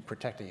to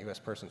protect a U.S.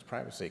 person's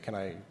privacy? Can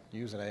I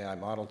use an AI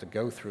model to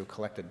go through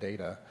collected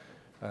data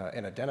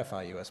and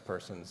identify U.S.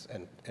 persons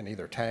and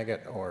either tag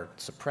it or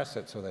suppress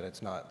it so that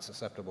it's not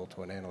susceptible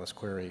to an analyst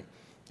query?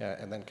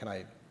 And then can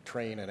I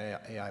train an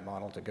AI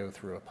model to go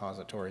through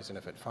repositories, and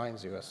if it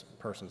finds you a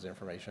person's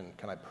information,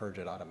 can I purge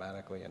it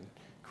automatically and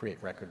create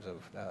records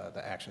of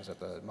the actions that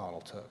the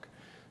model took?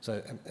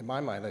 So in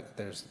my mind,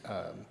 there's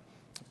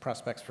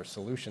prospects for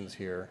solutions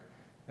here,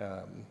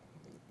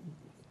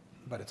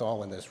 but it's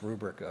all in this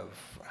rubric of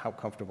how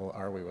comfortable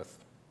are we with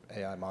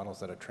AI models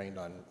that are trained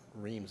on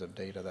reams of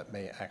data that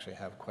may actually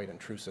have quite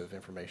intrusive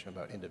information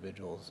about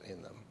individuals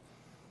in them.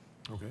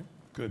 Okay,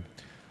 good.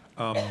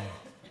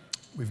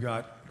 We've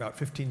got about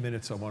 15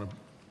 minutes. I want to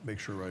make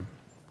sure I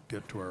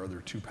get to our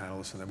other two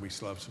panelists, and then we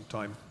still have some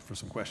time for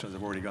some questions.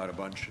 I've already got a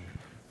bunch,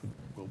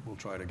 and we'll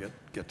try to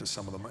get to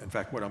some of them. In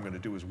fact, what I'm going to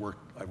do is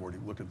I've already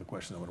looked at the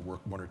questions. I'm going to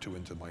work one or two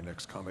into my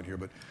next comment here.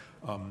 But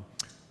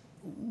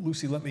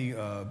Lucy, let me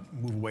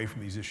move away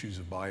from these issues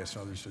of bias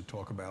and others to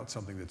talk about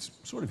something that's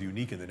sort of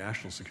unique in the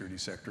national security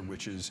sector,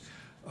 which is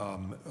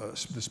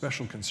the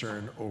special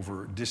concern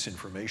over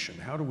disinformation.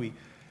 How do we,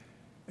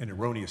 and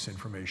erroneous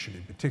information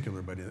in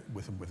particular, but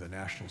with a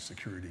national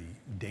security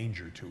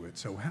danger to it.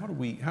 So how do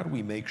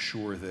we make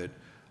sure that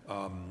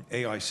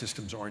AI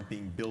systems aren't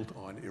being built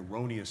on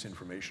erroneous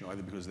information,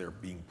 either because they're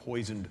being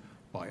poisoned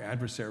by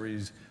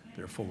adversaries,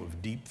 they're full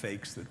of deep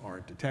fakes that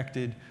aren't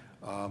detected?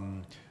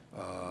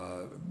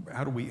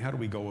 How do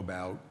we go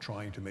about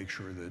trying to make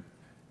sure that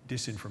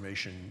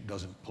disinformation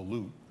doesn't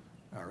pollute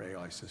our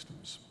AI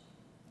systems?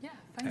 Yeah,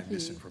 thank you.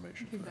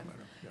 Misinformation, for that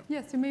matter.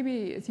 Yeah, so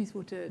maybe it's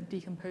useful to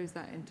decompose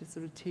that into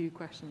sort of two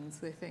questions.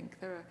 So I think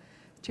there are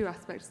two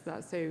aspects to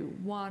that. So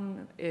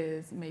one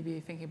is maybe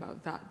thinking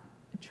about that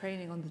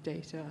training on the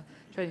data,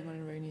 training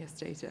on erroneous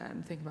data,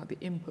 and thinking about the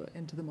input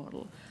into the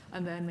model.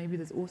 And then maybe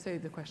there's also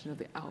the question of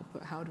the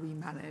output. How do we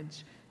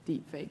manage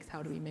deepfakes?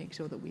 How do we make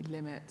sure that we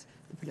limit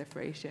the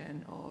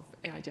proliferation of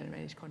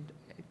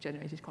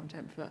AI-generated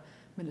content for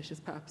malicious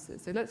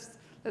purposes? So let's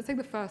take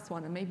the first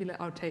one, and maybe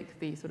I'll take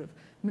the sort of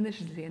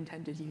maliciously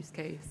intended use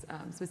case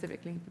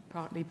specifically,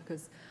 partly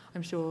because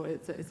I'm sure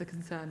it's a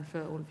concern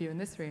for all of you in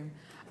this room,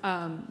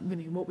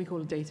 what we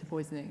call a data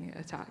poisoning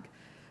attack.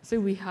 So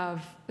we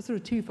have a sort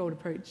of twofold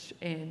approach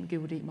in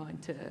Google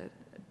DeepMind to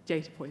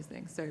data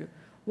poisoning. So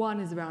one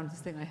is around this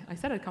thing I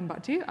said I'd come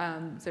back to,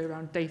 so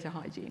around data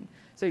hygiene.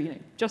 So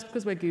just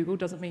because we're Google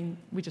doesn't mean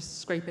we just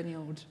scrape any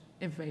old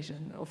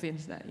information off the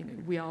internet.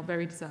 We are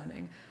very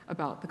discerning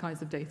about the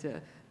kinds of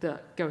data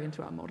that go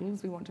into our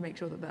models. We want to make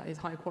sure that that is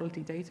high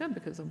quality data,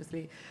 because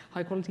obviously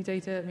high quality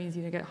data means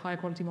you get a higher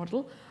quality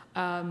model,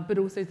 but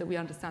also that we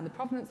understand the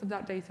provenance of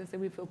that data, so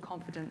we feel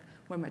confident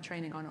when we're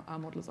training on our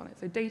models on it.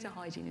 So data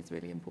hygiene is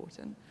really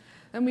important.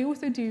 Then we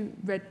also do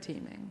red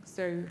teaming.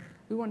 So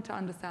we want to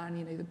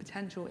understand the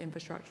potential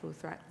infrastructural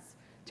threats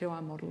to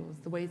our models,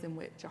 the ways in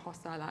which a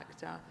hostile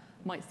actor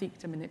might seek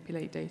to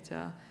manipulate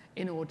data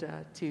in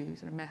order to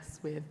sort of mess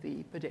with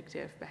the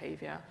predictive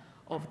behavior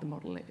of the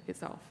model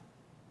itself.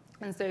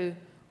 And so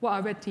what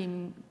our red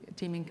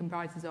teaming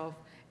comprises of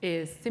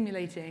is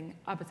simulating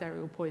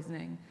adversarial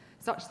poisoning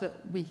such that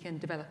we can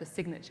develop a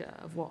signature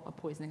of what a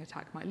poisoning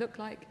attack might look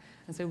like.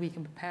 And so we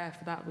can prepare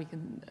for that. We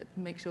can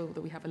make sure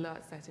that we have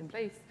alerts set in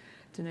place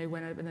to know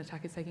when an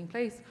attack is taking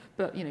place,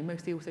 but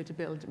mostly also to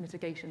build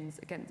mitigations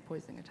against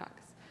poisoning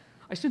attacks.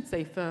 I should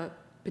say for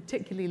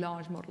particularly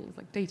large models,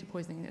 like data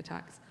poisoning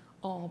attacks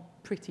are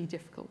pretty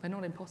difficult. They're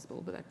not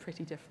impossible, but they're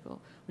pretty difficult,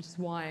 which is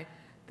why,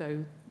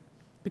 though,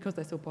 because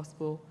they're so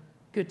possible,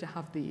 good to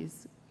have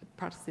these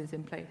practices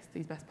in place,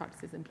 these best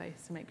practices in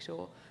place to make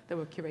sure that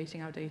we're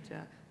curating our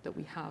data, that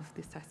we have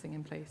this testing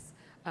in place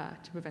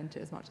to prevent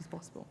it as much as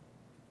possible.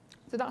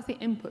 So that's the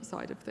input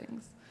side of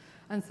things.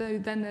 And so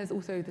then there's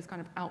also this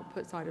kind of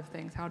output side of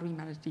things. How do we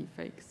manage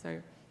deepfakes? So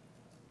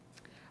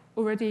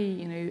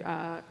already,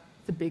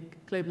 it's a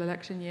big global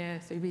election year.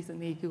 So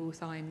recently, Google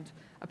signed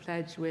a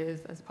pledge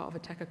as part of a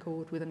tech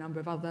accord with a number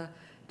of other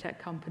tech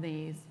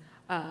companies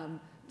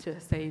to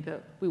say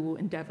that we will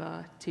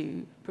endeavor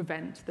to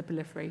prevent the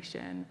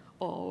proliferation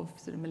of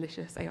sort of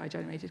malicious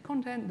AI-generated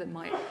content that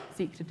might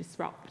seek to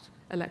disrupt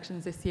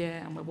elections this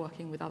year. And we're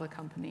working with other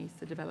companies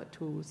to develop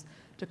tools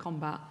to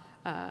combat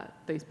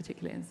those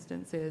particular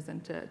instances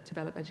and to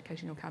develop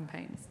educational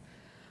campaigns.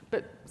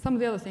 But some of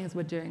the other things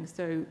we're doing,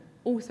 so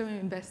also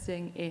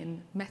investing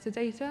in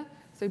metadata.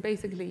 So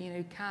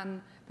basically,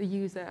 can the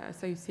user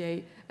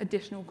associate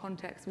additional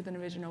context with an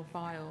original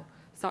file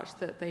such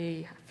that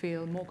they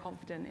feel more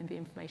confident in the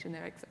information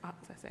they're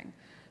accessing?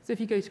 So if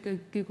you go to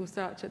Google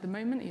search at the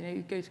moment,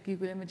 you go to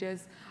Google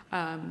Images,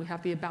 we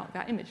have the About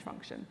That Image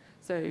function.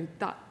 So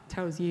that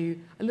tells you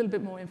a little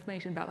bit more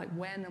information about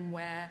when and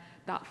where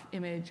that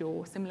image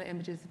or similar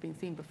images have been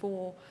seen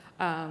before,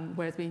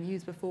 where it's been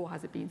used before.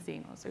 Has it been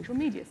seen on a social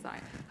media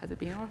site? Has it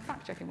been on a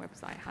fact-checking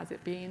website? Has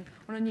it been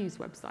on a news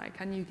website?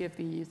 Can you give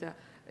the user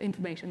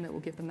information that will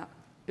give them that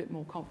bit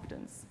more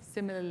confidence?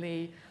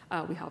 Similarly,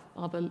 we have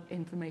other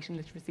information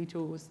literacy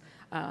tools,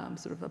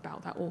 sort of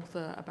about that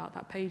author, about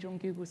that page on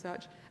Google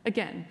search.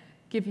 Again,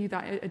 give you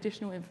that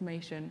additional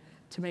information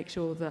to make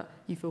sure that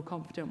you feel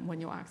confident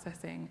when you're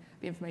accessing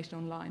the information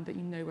online, that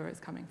you know where it's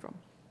coming from.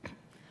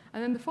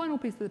 And then the final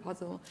piece of the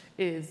puzzle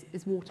is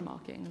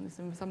watermarking,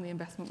 and some of the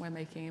investment we're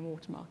making in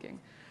watermarking.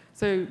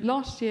 So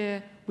last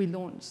year, we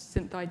launched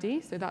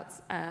SynthID, so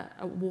that's a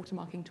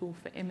watermarking tool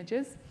for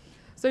images.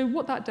 So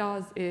what that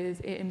does is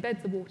it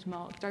embeds the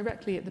watermark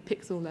directly at the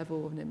pixel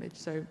level of an image,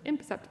 so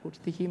imperceptible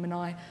to the human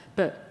eye,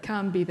 but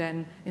can be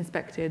then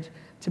inspected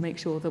to make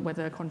sure that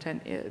whether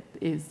content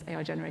is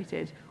AI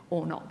generated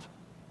or not.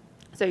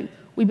 So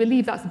we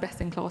believe that's the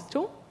best-in-class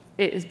tool.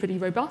 It is pretty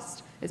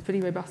robust. It's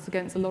pretty robust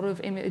against a lot of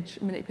image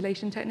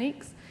manipulation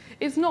techniques.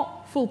 It's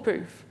not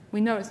foolproof. We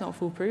know it's not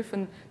foolproof,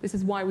 and this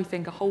is why we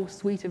think a whole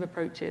suite of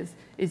approaches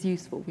is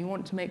useful. We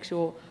want to make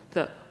sure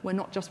that we're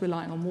not just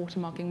relying on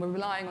watermarking, we're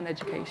relying on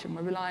education,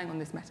 we're relying on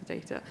this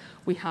metadata.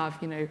 We have,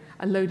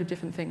 a load of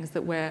different things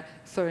that we're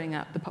throwing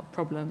at the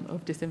problem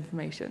of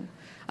disinformation.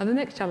 And the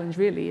next challenge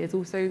really is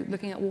also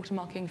looking at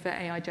watermarking for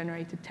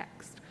AI-generated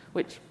text,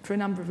 which for a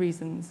number of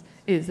reasons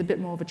is a bit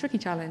more of a tricky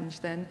challenge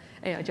than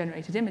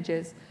AI-generated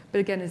images, but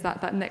again is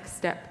that next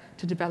step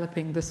to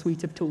developing the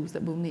suite of tools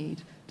that we'll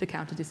need to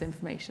counter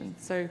disinformation.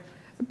 So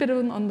a bit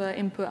on the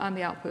input and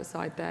the output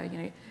side there,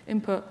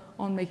 input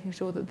on making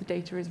sure that the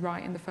data is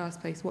right in the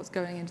first place, what's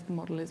going into the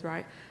model is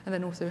right, and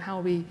then also how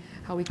we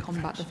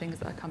combat the things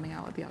that are coming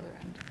out at the other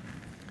end.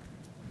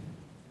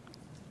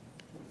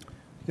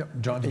 Yeah,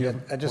 John, do you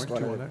have I just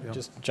want want to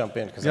just jump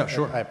in because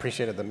I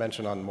appreciated the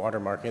mention on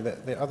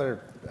watermarking. The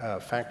other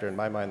factor in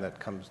my mind that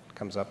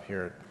comes up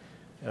here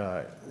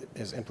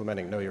is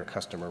implementing know your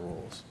customer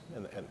rules.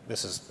 And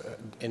this is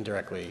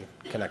indirectly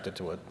connected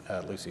to what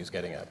Lucy's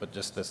getting at, but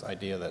just this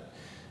idea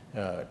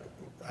that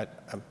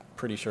I'm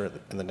pretty sure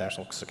that in the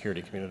national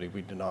security community,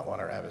 we do not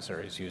want our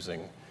adversaries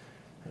using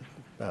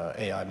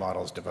AI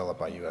models developed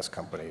by US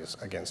companies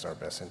against our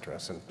best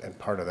interests. And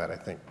part of that, I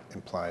think,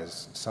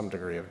 implies some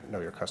degree of know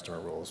your customer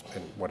rules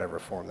in whatever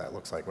form that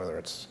looks like, whether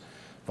it's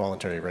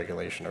voluntary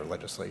regulation or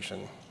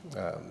legislation.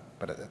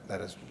 But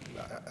that is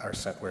our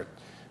sense where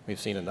we've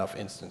seen enough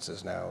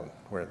instances now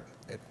where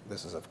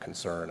this is of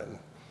concern,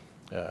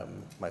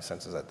 and my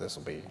sense is that this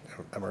will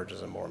emerge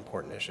as a more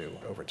important issue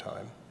over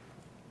time.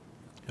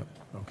 Yep.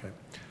 Okay.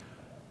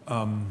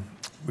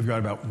 We've got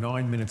about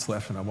 9 minutes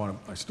left, and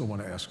I still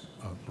want to ask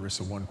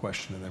Marisa one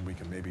question, and then we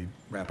can maybe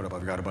wrap it up.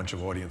 I've got a bunch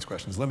of audience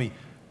questions. Maybe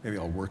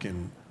I'll work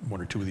in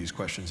one or two of these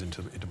questions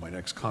into my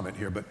next comment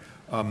here. But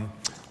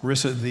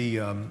Marisa,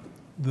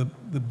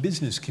 the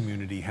business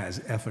community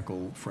has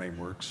ethical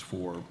frameworks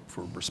for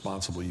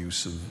responsible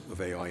use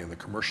of AI in the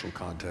commercial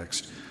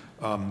context.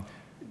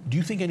 Do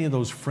you think any of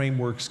those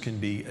frameworks can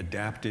be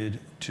adapted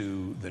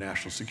to the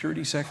national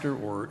security sector,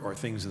 or are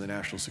things in the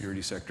national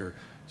security sector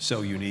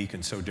so unique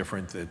and so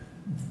different that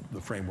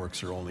the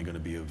frameworks are only going to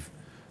be of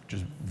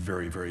just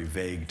very, very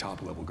vague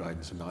top-level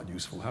guidance and not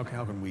useful? How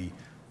can we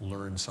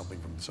learn something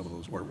from some of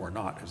those, or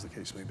not, as the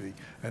case may be?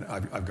 And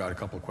I've got a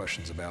couple of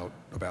questions about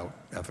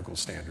ethical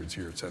standards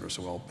here, et cetera,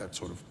 so that's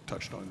sort of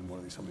touched on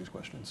in some of these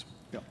questions.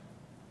 Yeah.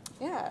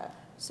 Yeah,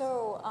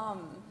 so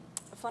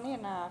funny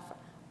enough,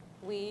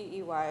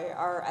 EY,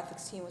 our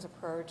ethics team was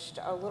approached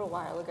a little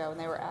while ago, and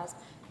they were asked,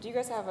 do you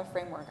guys have a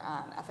framework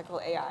on ethical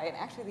AI? And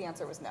actually the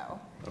answer was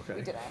no,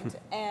 we didn't.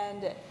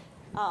 And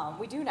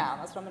we do now,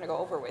 that's what I'm gonna go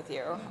over with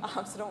you,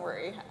 so don't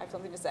worry, I have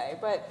something to say.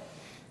 But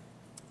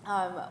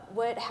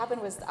what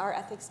happened was our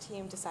ethics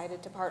team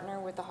decided to partner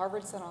with the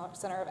Harvard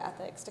Center of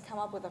Ethics to come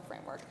up with a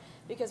framework,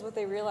 because what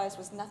they realized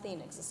was nothing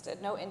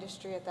existed. No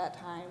industry at that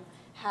time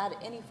had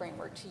any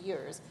framework to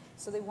use.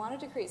 So they wanted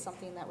to create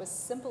something that was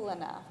simple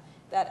enough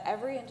that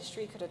every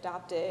industry could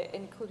adopt it,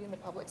 including the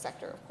public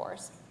sector, of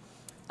course.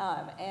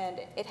 And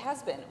it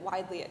has been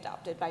widely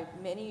adopted by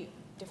many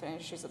different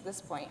industries at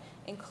this point,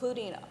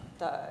 including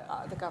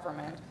the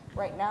government.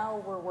 Right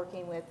now, we're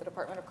working with the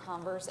Department of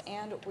Commerce,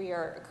 and we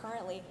are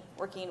currently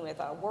working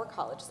with war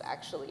colleges,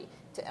 actually,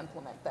 to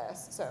implement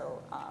this.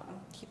 So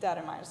keep that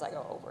in mind as I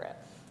go over it.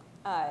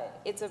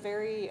 It's a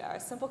very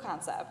simple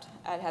concept.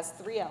 It has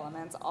 3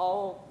 elements,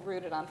 all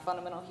rooted on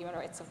fundamental human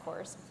rights, of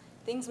course.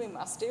 Things we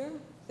must do,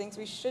 things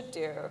we should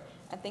do,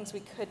 and things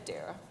we could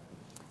do.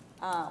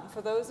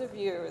 For those of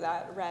you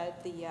that read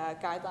the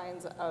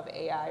guidelines of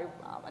AI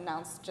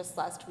announced just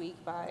last week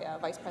by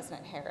Vice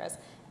President Harris,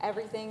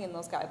 everything in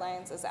those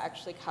guidelines is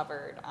actually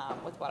covered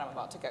with what I'm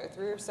about to go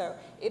through. So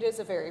it is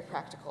a very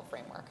practical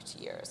framework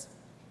to use.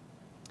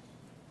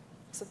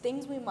 So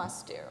things we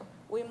must do.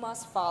 We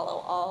must follow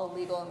all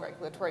legal and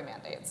regulatory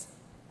mandates,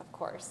 of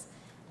course,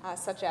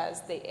 such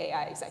as the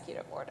AI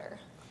executive order.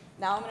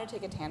 Now I'm going to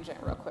take a tangent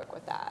real quick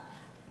with that.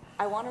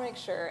 I want to make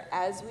sure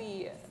as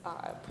we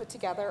put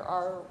together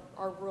our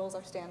rules,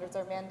 our standards,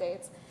 our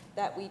mandates,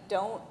 that we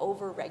don't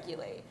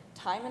over-regulate.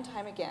 Time and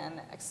time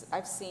again,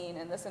 I've seen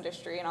in this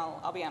industry, and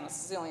I'll be honest,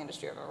 this is the only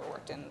industry I've ever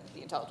worked in,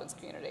 the intelligence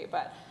community,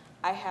 but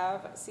I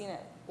have seen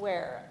it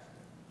where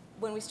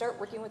when we start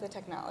working with a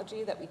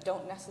technology that we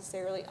don't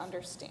necessarily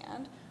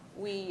understand,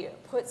 we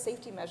put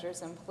safety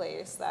measures in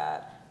place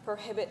that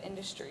prohibit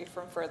industry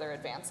from further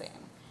advancing.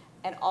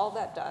 And all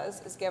that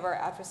does is give our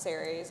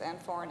adversaries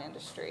and foreign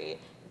industry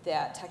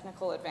that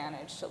technical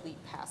advantage to leap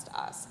past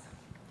us.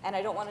 And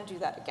I don't want to do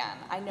that again.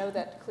 I know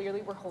that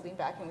clearly we're holding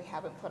back and we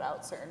haven't put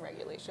out certain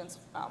regulations,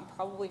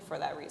 probably for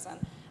that reason.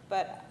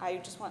 but I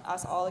just want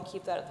us all to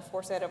keep that at the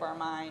foresight of our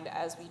mind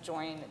as we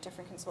join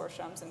different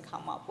consortiums and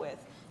come up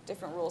with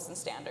different rules and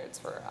standards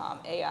for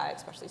AI,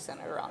 especially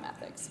centered around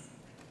ethics.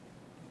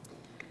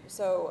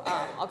 So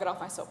I'll get off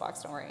my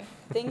soapbox, don't worry.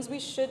 Things we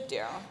should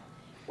do.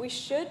 We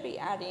should be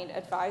adding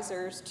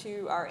advisors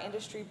to our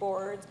industry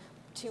boards,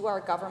 to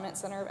our government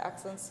center of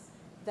excellence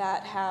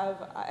that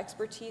have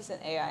expertise in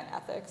AI and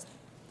ethics.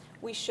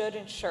 We should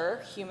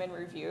ensure human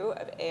review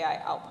of AI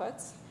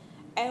outputs,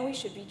 and we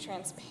should be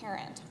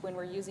transparent when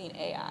we're using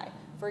AI.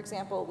 For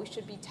example, we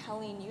should be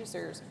telling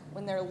users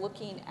when they're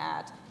looking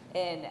at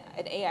an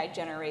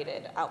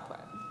AI-generated output.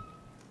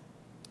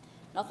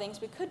 Now, things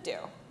we could do.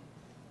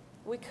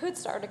 We could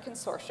start a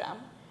consortium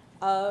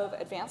of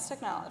advanced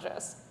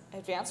technologists,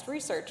 advanced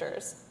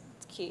researchers,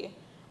 it's key,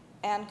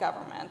 and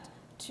government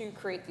to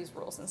create these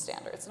rules and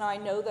standards. Now, I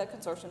know that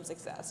consortiums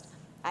exist.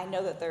 I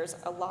know that there's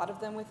a lot of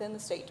them within the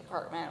State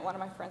Department. One of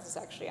my friends is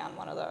actually on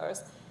one of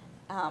those.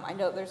 I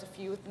know there's a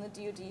few within the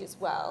DoD as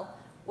well.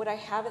 What I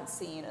haven't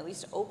seen, at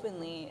least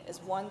openly, is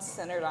one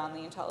centered on the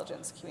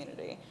intelligence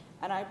community.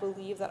 And I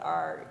believe that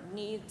our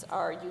needs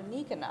are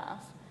unique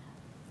enough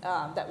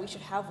that we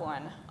should have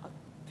one,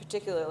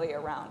 particularly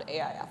around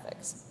AI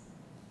ethics.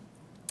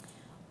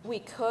 We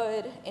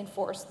could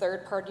enforce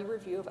third-party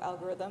review of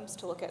algorithms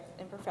to look at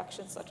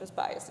imperfections such as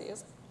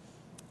biases.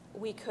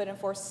 We could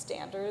enforce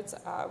standards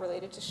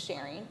related to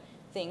sharing,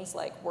 things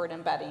like word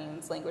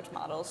embeddings, language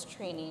models,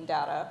 training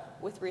data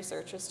with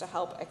researchers to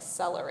help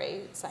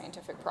accelerate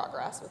scientific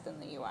progress within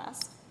the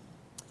US.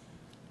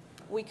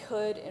 We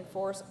could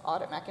enforce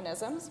audit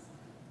mechanisms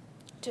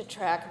to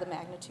track the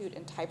magnitude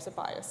and types of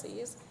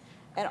biases.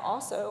 And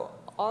also,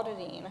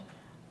 auditing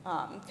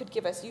could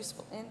give us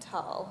useful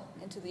intel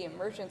into the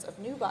emergence of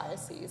new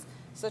biases,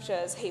 such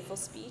as hateful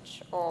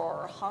speech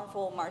or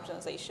harmful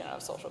marginalization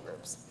of social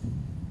groups.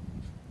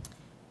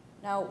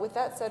 Now, with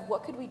that said,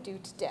 what could we do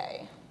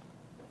today?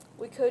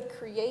 We could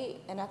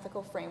create an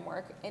ethical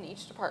framework in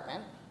each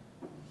department,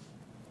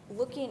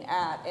 looking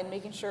at and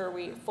making sure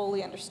we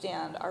fully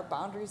understand our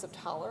boundaries of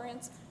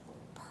tolerance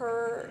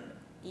per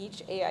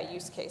each AI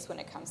use case when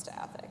it comes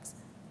to ethics,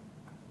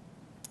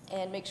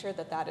 and make sure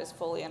that that is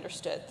fully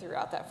understood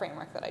throughout that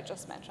framework that I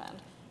just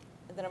mentioned.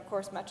 And then, of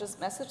course,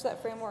 message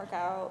that framework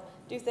out,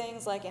 do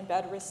things like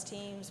embed risk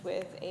teams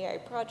with AI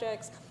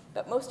projects,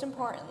 but most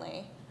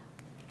importantly,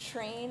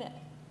 train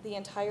the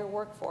entire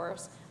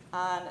workforce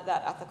on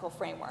that ethical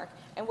framework.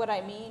 And what I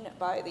mean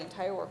by the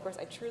entire workforce,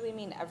 I truly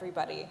mean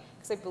everybody,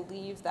 because I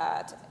believe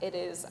that it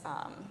is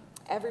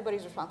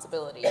everybody's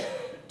responsibility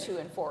to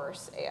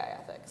enforce AI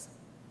ethics.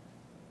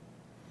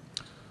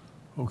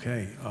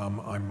 Okay,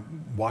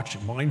 I'm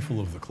mindful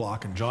of the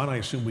clock, and John, I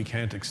assume we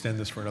can't extend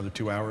this for another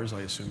 2 hours.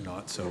 I assume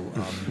not. So,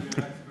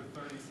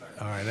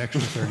 all right,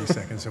 extra 30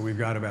 seconds. So we've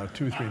got about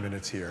 2 or 3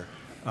 minutes here.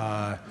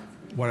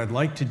 What I'd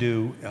like to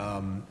do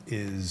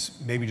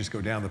is maybe just go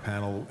down the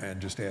panel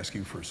and just ask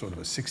you for sort of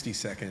a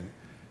 60-second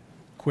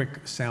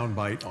quick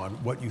soundbite on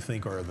what you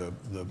think are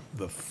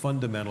the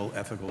fundamental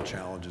ethical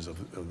challenges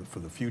for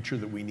the future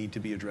that we need to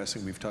be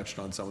addressing. We've touched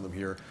on some of them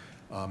here.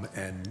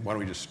 And why don't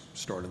we just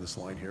start on this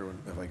line here?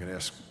 If I can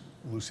ask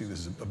Lucy, this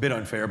is a bit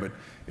unfair, but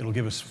it'll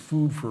give us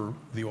food for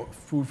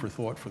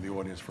thought for the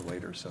audience for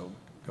later. So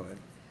go ahead.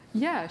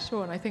 Yeah,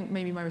 sure. And I think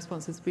maybe my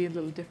responses will be a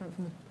little different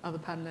from the other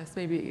panelists,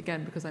 maybe,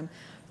 again, because I'm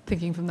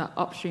thinking from that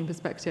upstream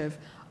perspective.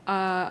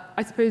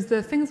 I suppose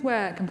the things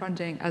we're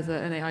confronting as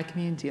an AI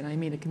community, and I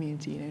mean a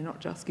community, not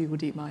just Google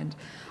DeepMind,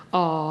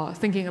 are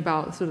thinking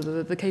about sort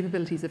of the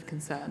capabilities of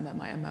concern that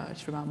might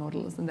emerge from our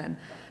models, and then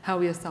how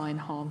we assign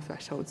harm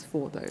thresholds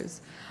for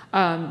those.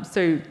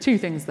 So 2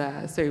 things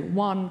there. So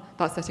 1,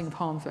 that setting of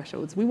harm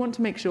thresholds. We want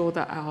to make sure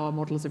that our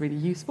models are really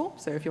useful.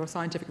 So if you're a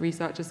scientific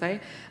researcher,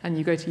 say, and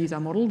you go to use our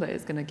model that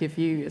is going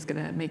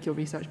to make your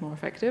research more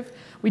effective,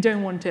 we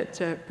don't want it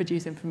to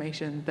produce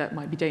information that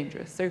might be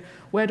dangerous. So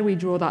where do we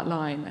draw that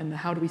line, and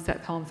how do we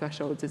set harm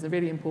thresholds is a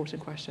really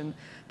important question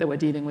that we're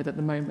dealing with at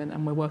the moment,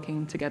 and we're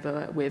working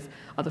together with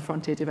other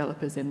frontier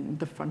developers in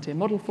the Frontier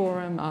Model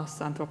Forum, us,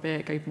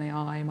 Anthropic,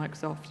 OpenAI,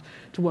 Microsoft,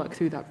 to work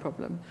through that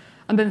problem.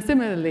 And then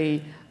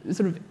similarly,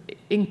 sort of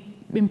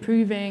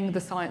improving the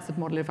science of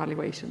model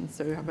evaluation.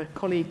 So we have a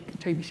colleague,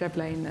 Toby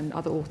Chevlane, and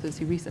other authors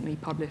who recently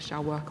published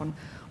our work on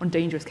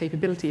dangerous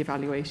capability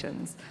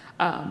evaluations.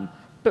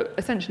 But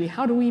essentially,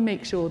 how do we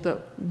make sure that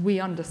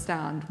we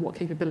understand what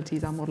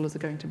capabilities our modelers are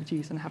going to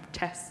produce and have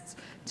tests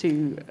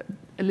to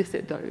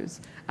elicit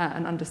those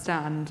and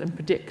understand and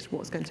predict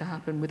what's going to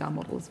happen with our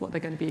models, what they're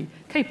going to be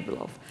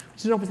capable of,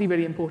 which is obviously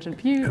really important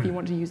for you. If you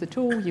want to use a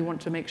tool, you want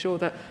to make sure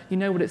that you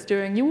know what it's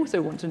doing. You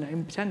also want to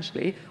know,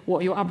 potentially,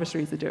 what your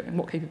adversaries are doing,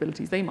 what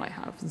capabilities they might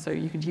have. And so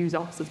you could use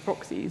us as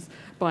proxies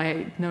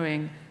by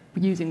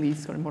using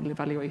these kind of model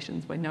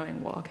evaluations, by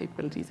knowing what our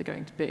capabilities are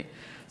going to be.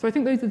 So I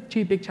think those are the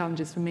 2 big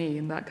challenges for me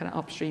in that kind of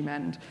upstream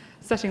end,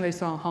 setting those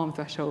harm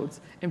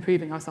thresholds,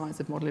 improving our science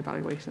of model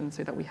evaluation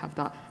so that we have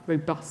that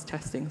robust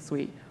testing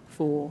suite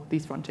for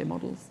these frontier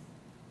models.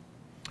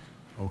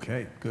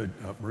 Okay, good.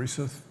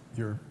 Marisa,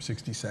 your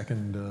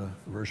 60-second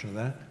version of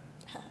that?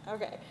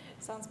 Okay,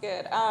 sounds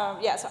good.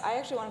 Yeah, so I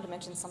actually wanted to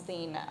mention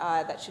something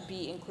that should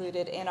be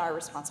included in our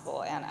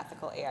responsible and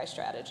ethical AI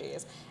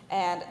strategies,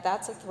 and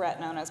that's a threat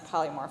known as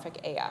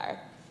polymorphic AI.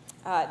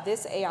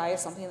 This AI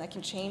is something that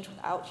can change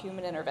without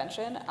human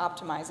intervention,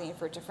 optimizing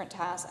for different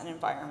tasks and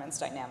environments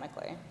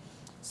dynamically.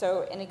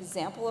 So an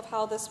example of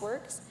how this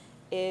works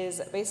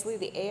is basically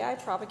the AI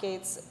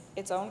propagates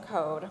its own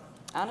code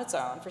on its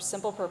own for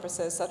simple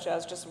purposes such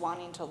as just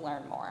wanting to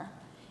learn more.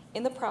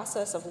 In the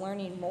process of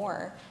learning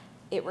more,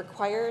 it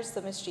requires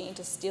the machine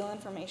to steal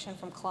information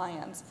from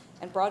clients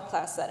and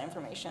broadcast that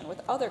information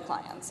with other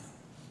clients.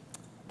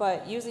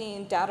 But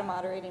using data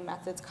moderating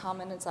methods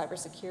common in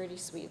cybersecurity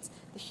suites,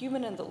 the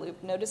human in the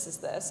loop notices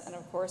this and,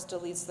 of course,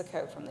 deletes the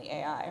code from the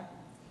AI.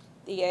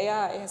 The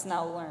AI has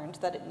now learned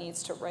that it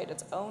needs to write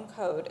its own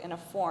code in a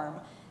form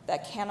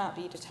that cannot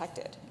be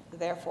detected.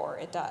 Therefore,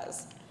 it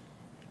does.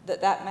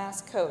 That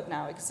masked code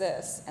now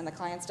exists, and the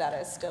client's data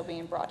is still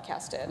being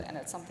broadcasted, and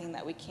it's something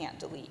that we can't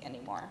delete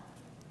anymore.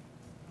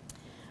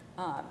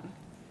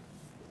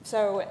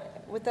 So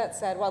with that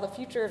said, while the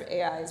future of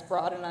AI is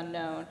broad and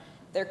unknown,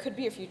 there could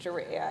be a future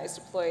where AI is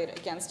deployed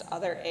against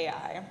other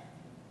AI,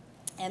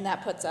 and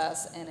that puts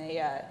us in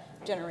a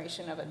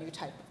generation of a new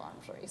type of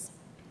arms race.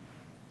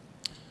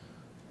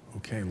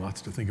 Okay,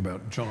 lots to think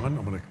about. John,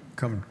 I'm going to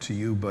come to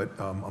you, but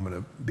I'm going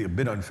to be a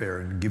bit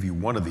unfair and give you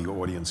one of the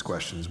audience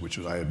questions, which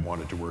I had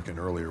wanted to work in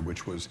earlier,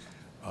 which was,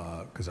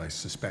 because I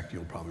suspect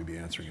you'll probably be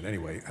answering it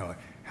anyway,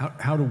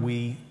 how do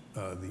we,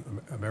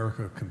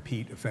 America,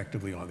 compete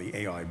effectively on the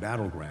AI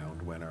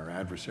battleground when our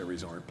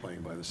adversaries aren't playing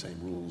by the same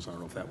rules? I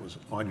don't know if that was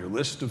on your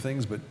list of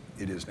things, but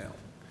it is now.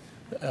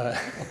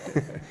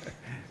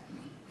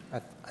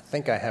 I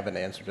think I have an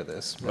answer to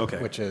this, okay.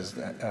 Which is,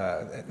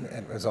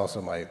 and is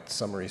also my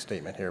summary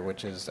statement here,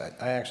 which is I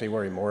actually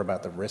worry more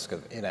about the risk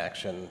of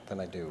inaction than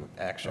I do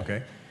action.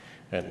 Okay.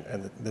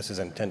 And this is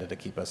intended to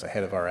keep us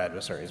ahead of our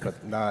adversaries,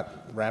 but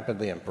not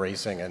rapidly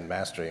embracing and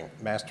mastering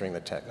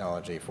the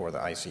technology for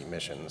the IC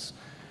missions,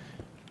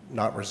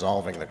 not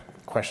resolving the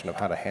question of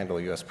how to handle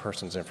U.S.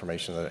 persons'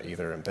 information that are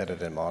either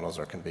embedded in models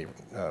or can be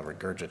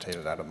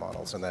regurgitated out of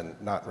models, and then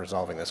not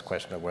resolving this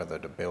question of whether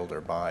to build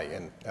or buy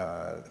in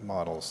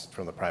models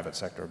from the private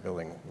sector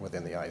building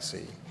within the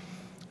IC.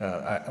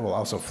 I will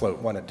also float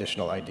one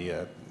additional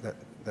idea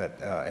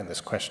that in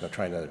this question of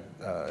trying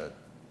to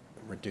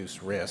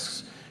reduce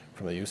risks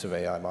from the use of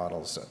AI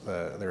models,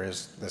 there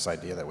is this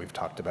idea that we've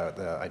talked about,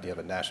 the idea of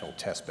a national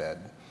test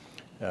bed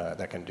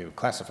that can do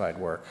classified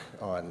work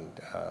on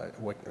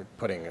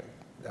putting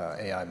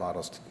AI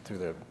models through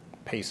the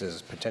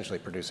paces, potentially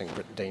producing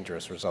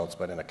dangerous results,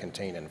 but in a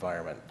contained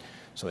environment.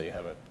 So that you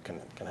have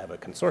can have a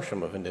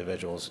consortium of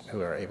individuals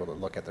who are able to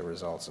look at the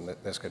results, and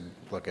this could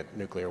look at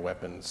nuclear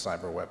weapons,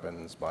 cyber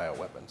weapons,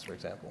 bioweapons, for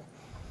example.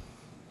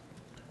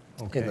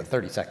 Okay. In the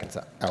 30 seconds,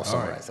 I'll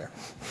summarize there.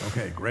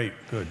 Okay, great,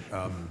 good.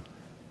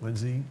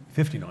 Lindsay,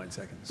 59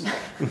 seconds.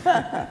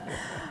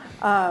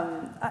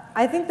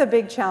 I think the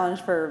big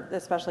challenge for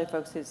especially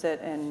folks who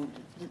sit in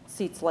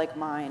seats like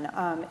mine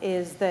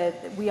is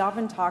that we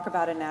often talk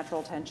about a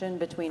natural tension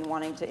between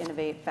wanting to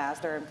innovate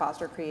faster and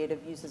foster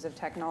creative uses of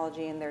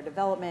technology in their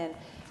development.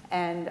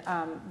 And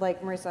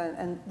like Marisa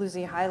and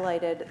Lucy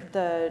highlighted,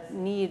 the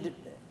need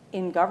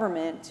in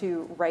government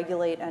to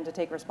regulate and to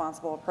take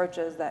responsible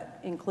approaches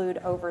that include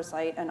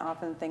oversight and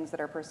often things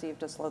that are perceived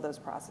to slow those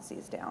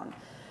processes down.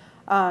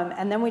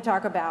 And then we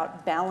talk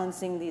about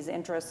balancing these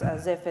interests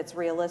as if it's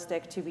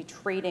realistic to be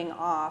trading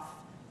off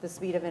the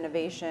speed of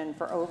innovation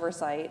for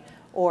oversight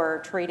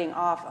or trading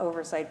off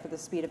oversight for the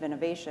speed of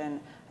innovation.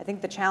 I think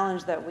the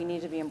challenge that we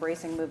need to be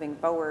embracing moving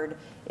forward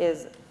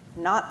is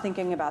not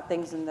thinking about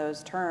things in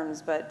those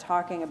terms, but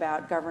talking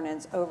about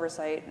governance,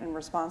 oversight, and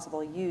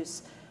responsible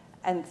use,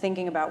 and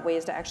thinking about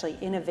ways to actually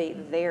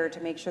innovate there to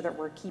make sure that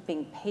we're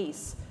keeping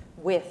pace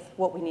with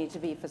what we need to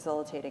be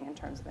facilitating in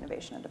terms of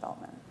innovation and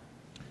development.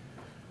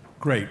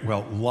 Great.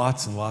 Well,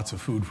 lots and lots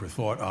of food for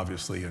thought,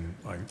 obviously, and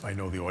I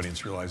know the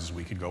audience realizes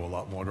we could go a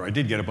lot longer. I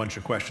did get a bunch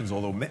of questions,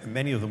 although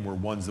many of them were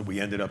ones that we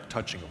ended up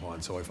touching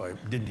upon, so if I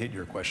didn't hit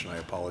your question, I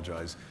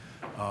apologize.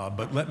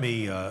 But let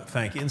me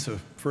thank INSA,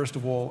 first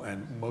of all,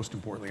 and most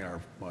importantly,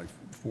 my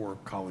four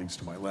colleagues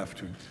to my left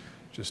who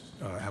just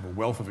have a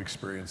wealth of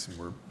experience, and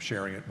we're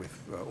sharing it with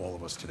all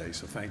of us today,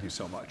 so thank you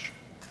so much.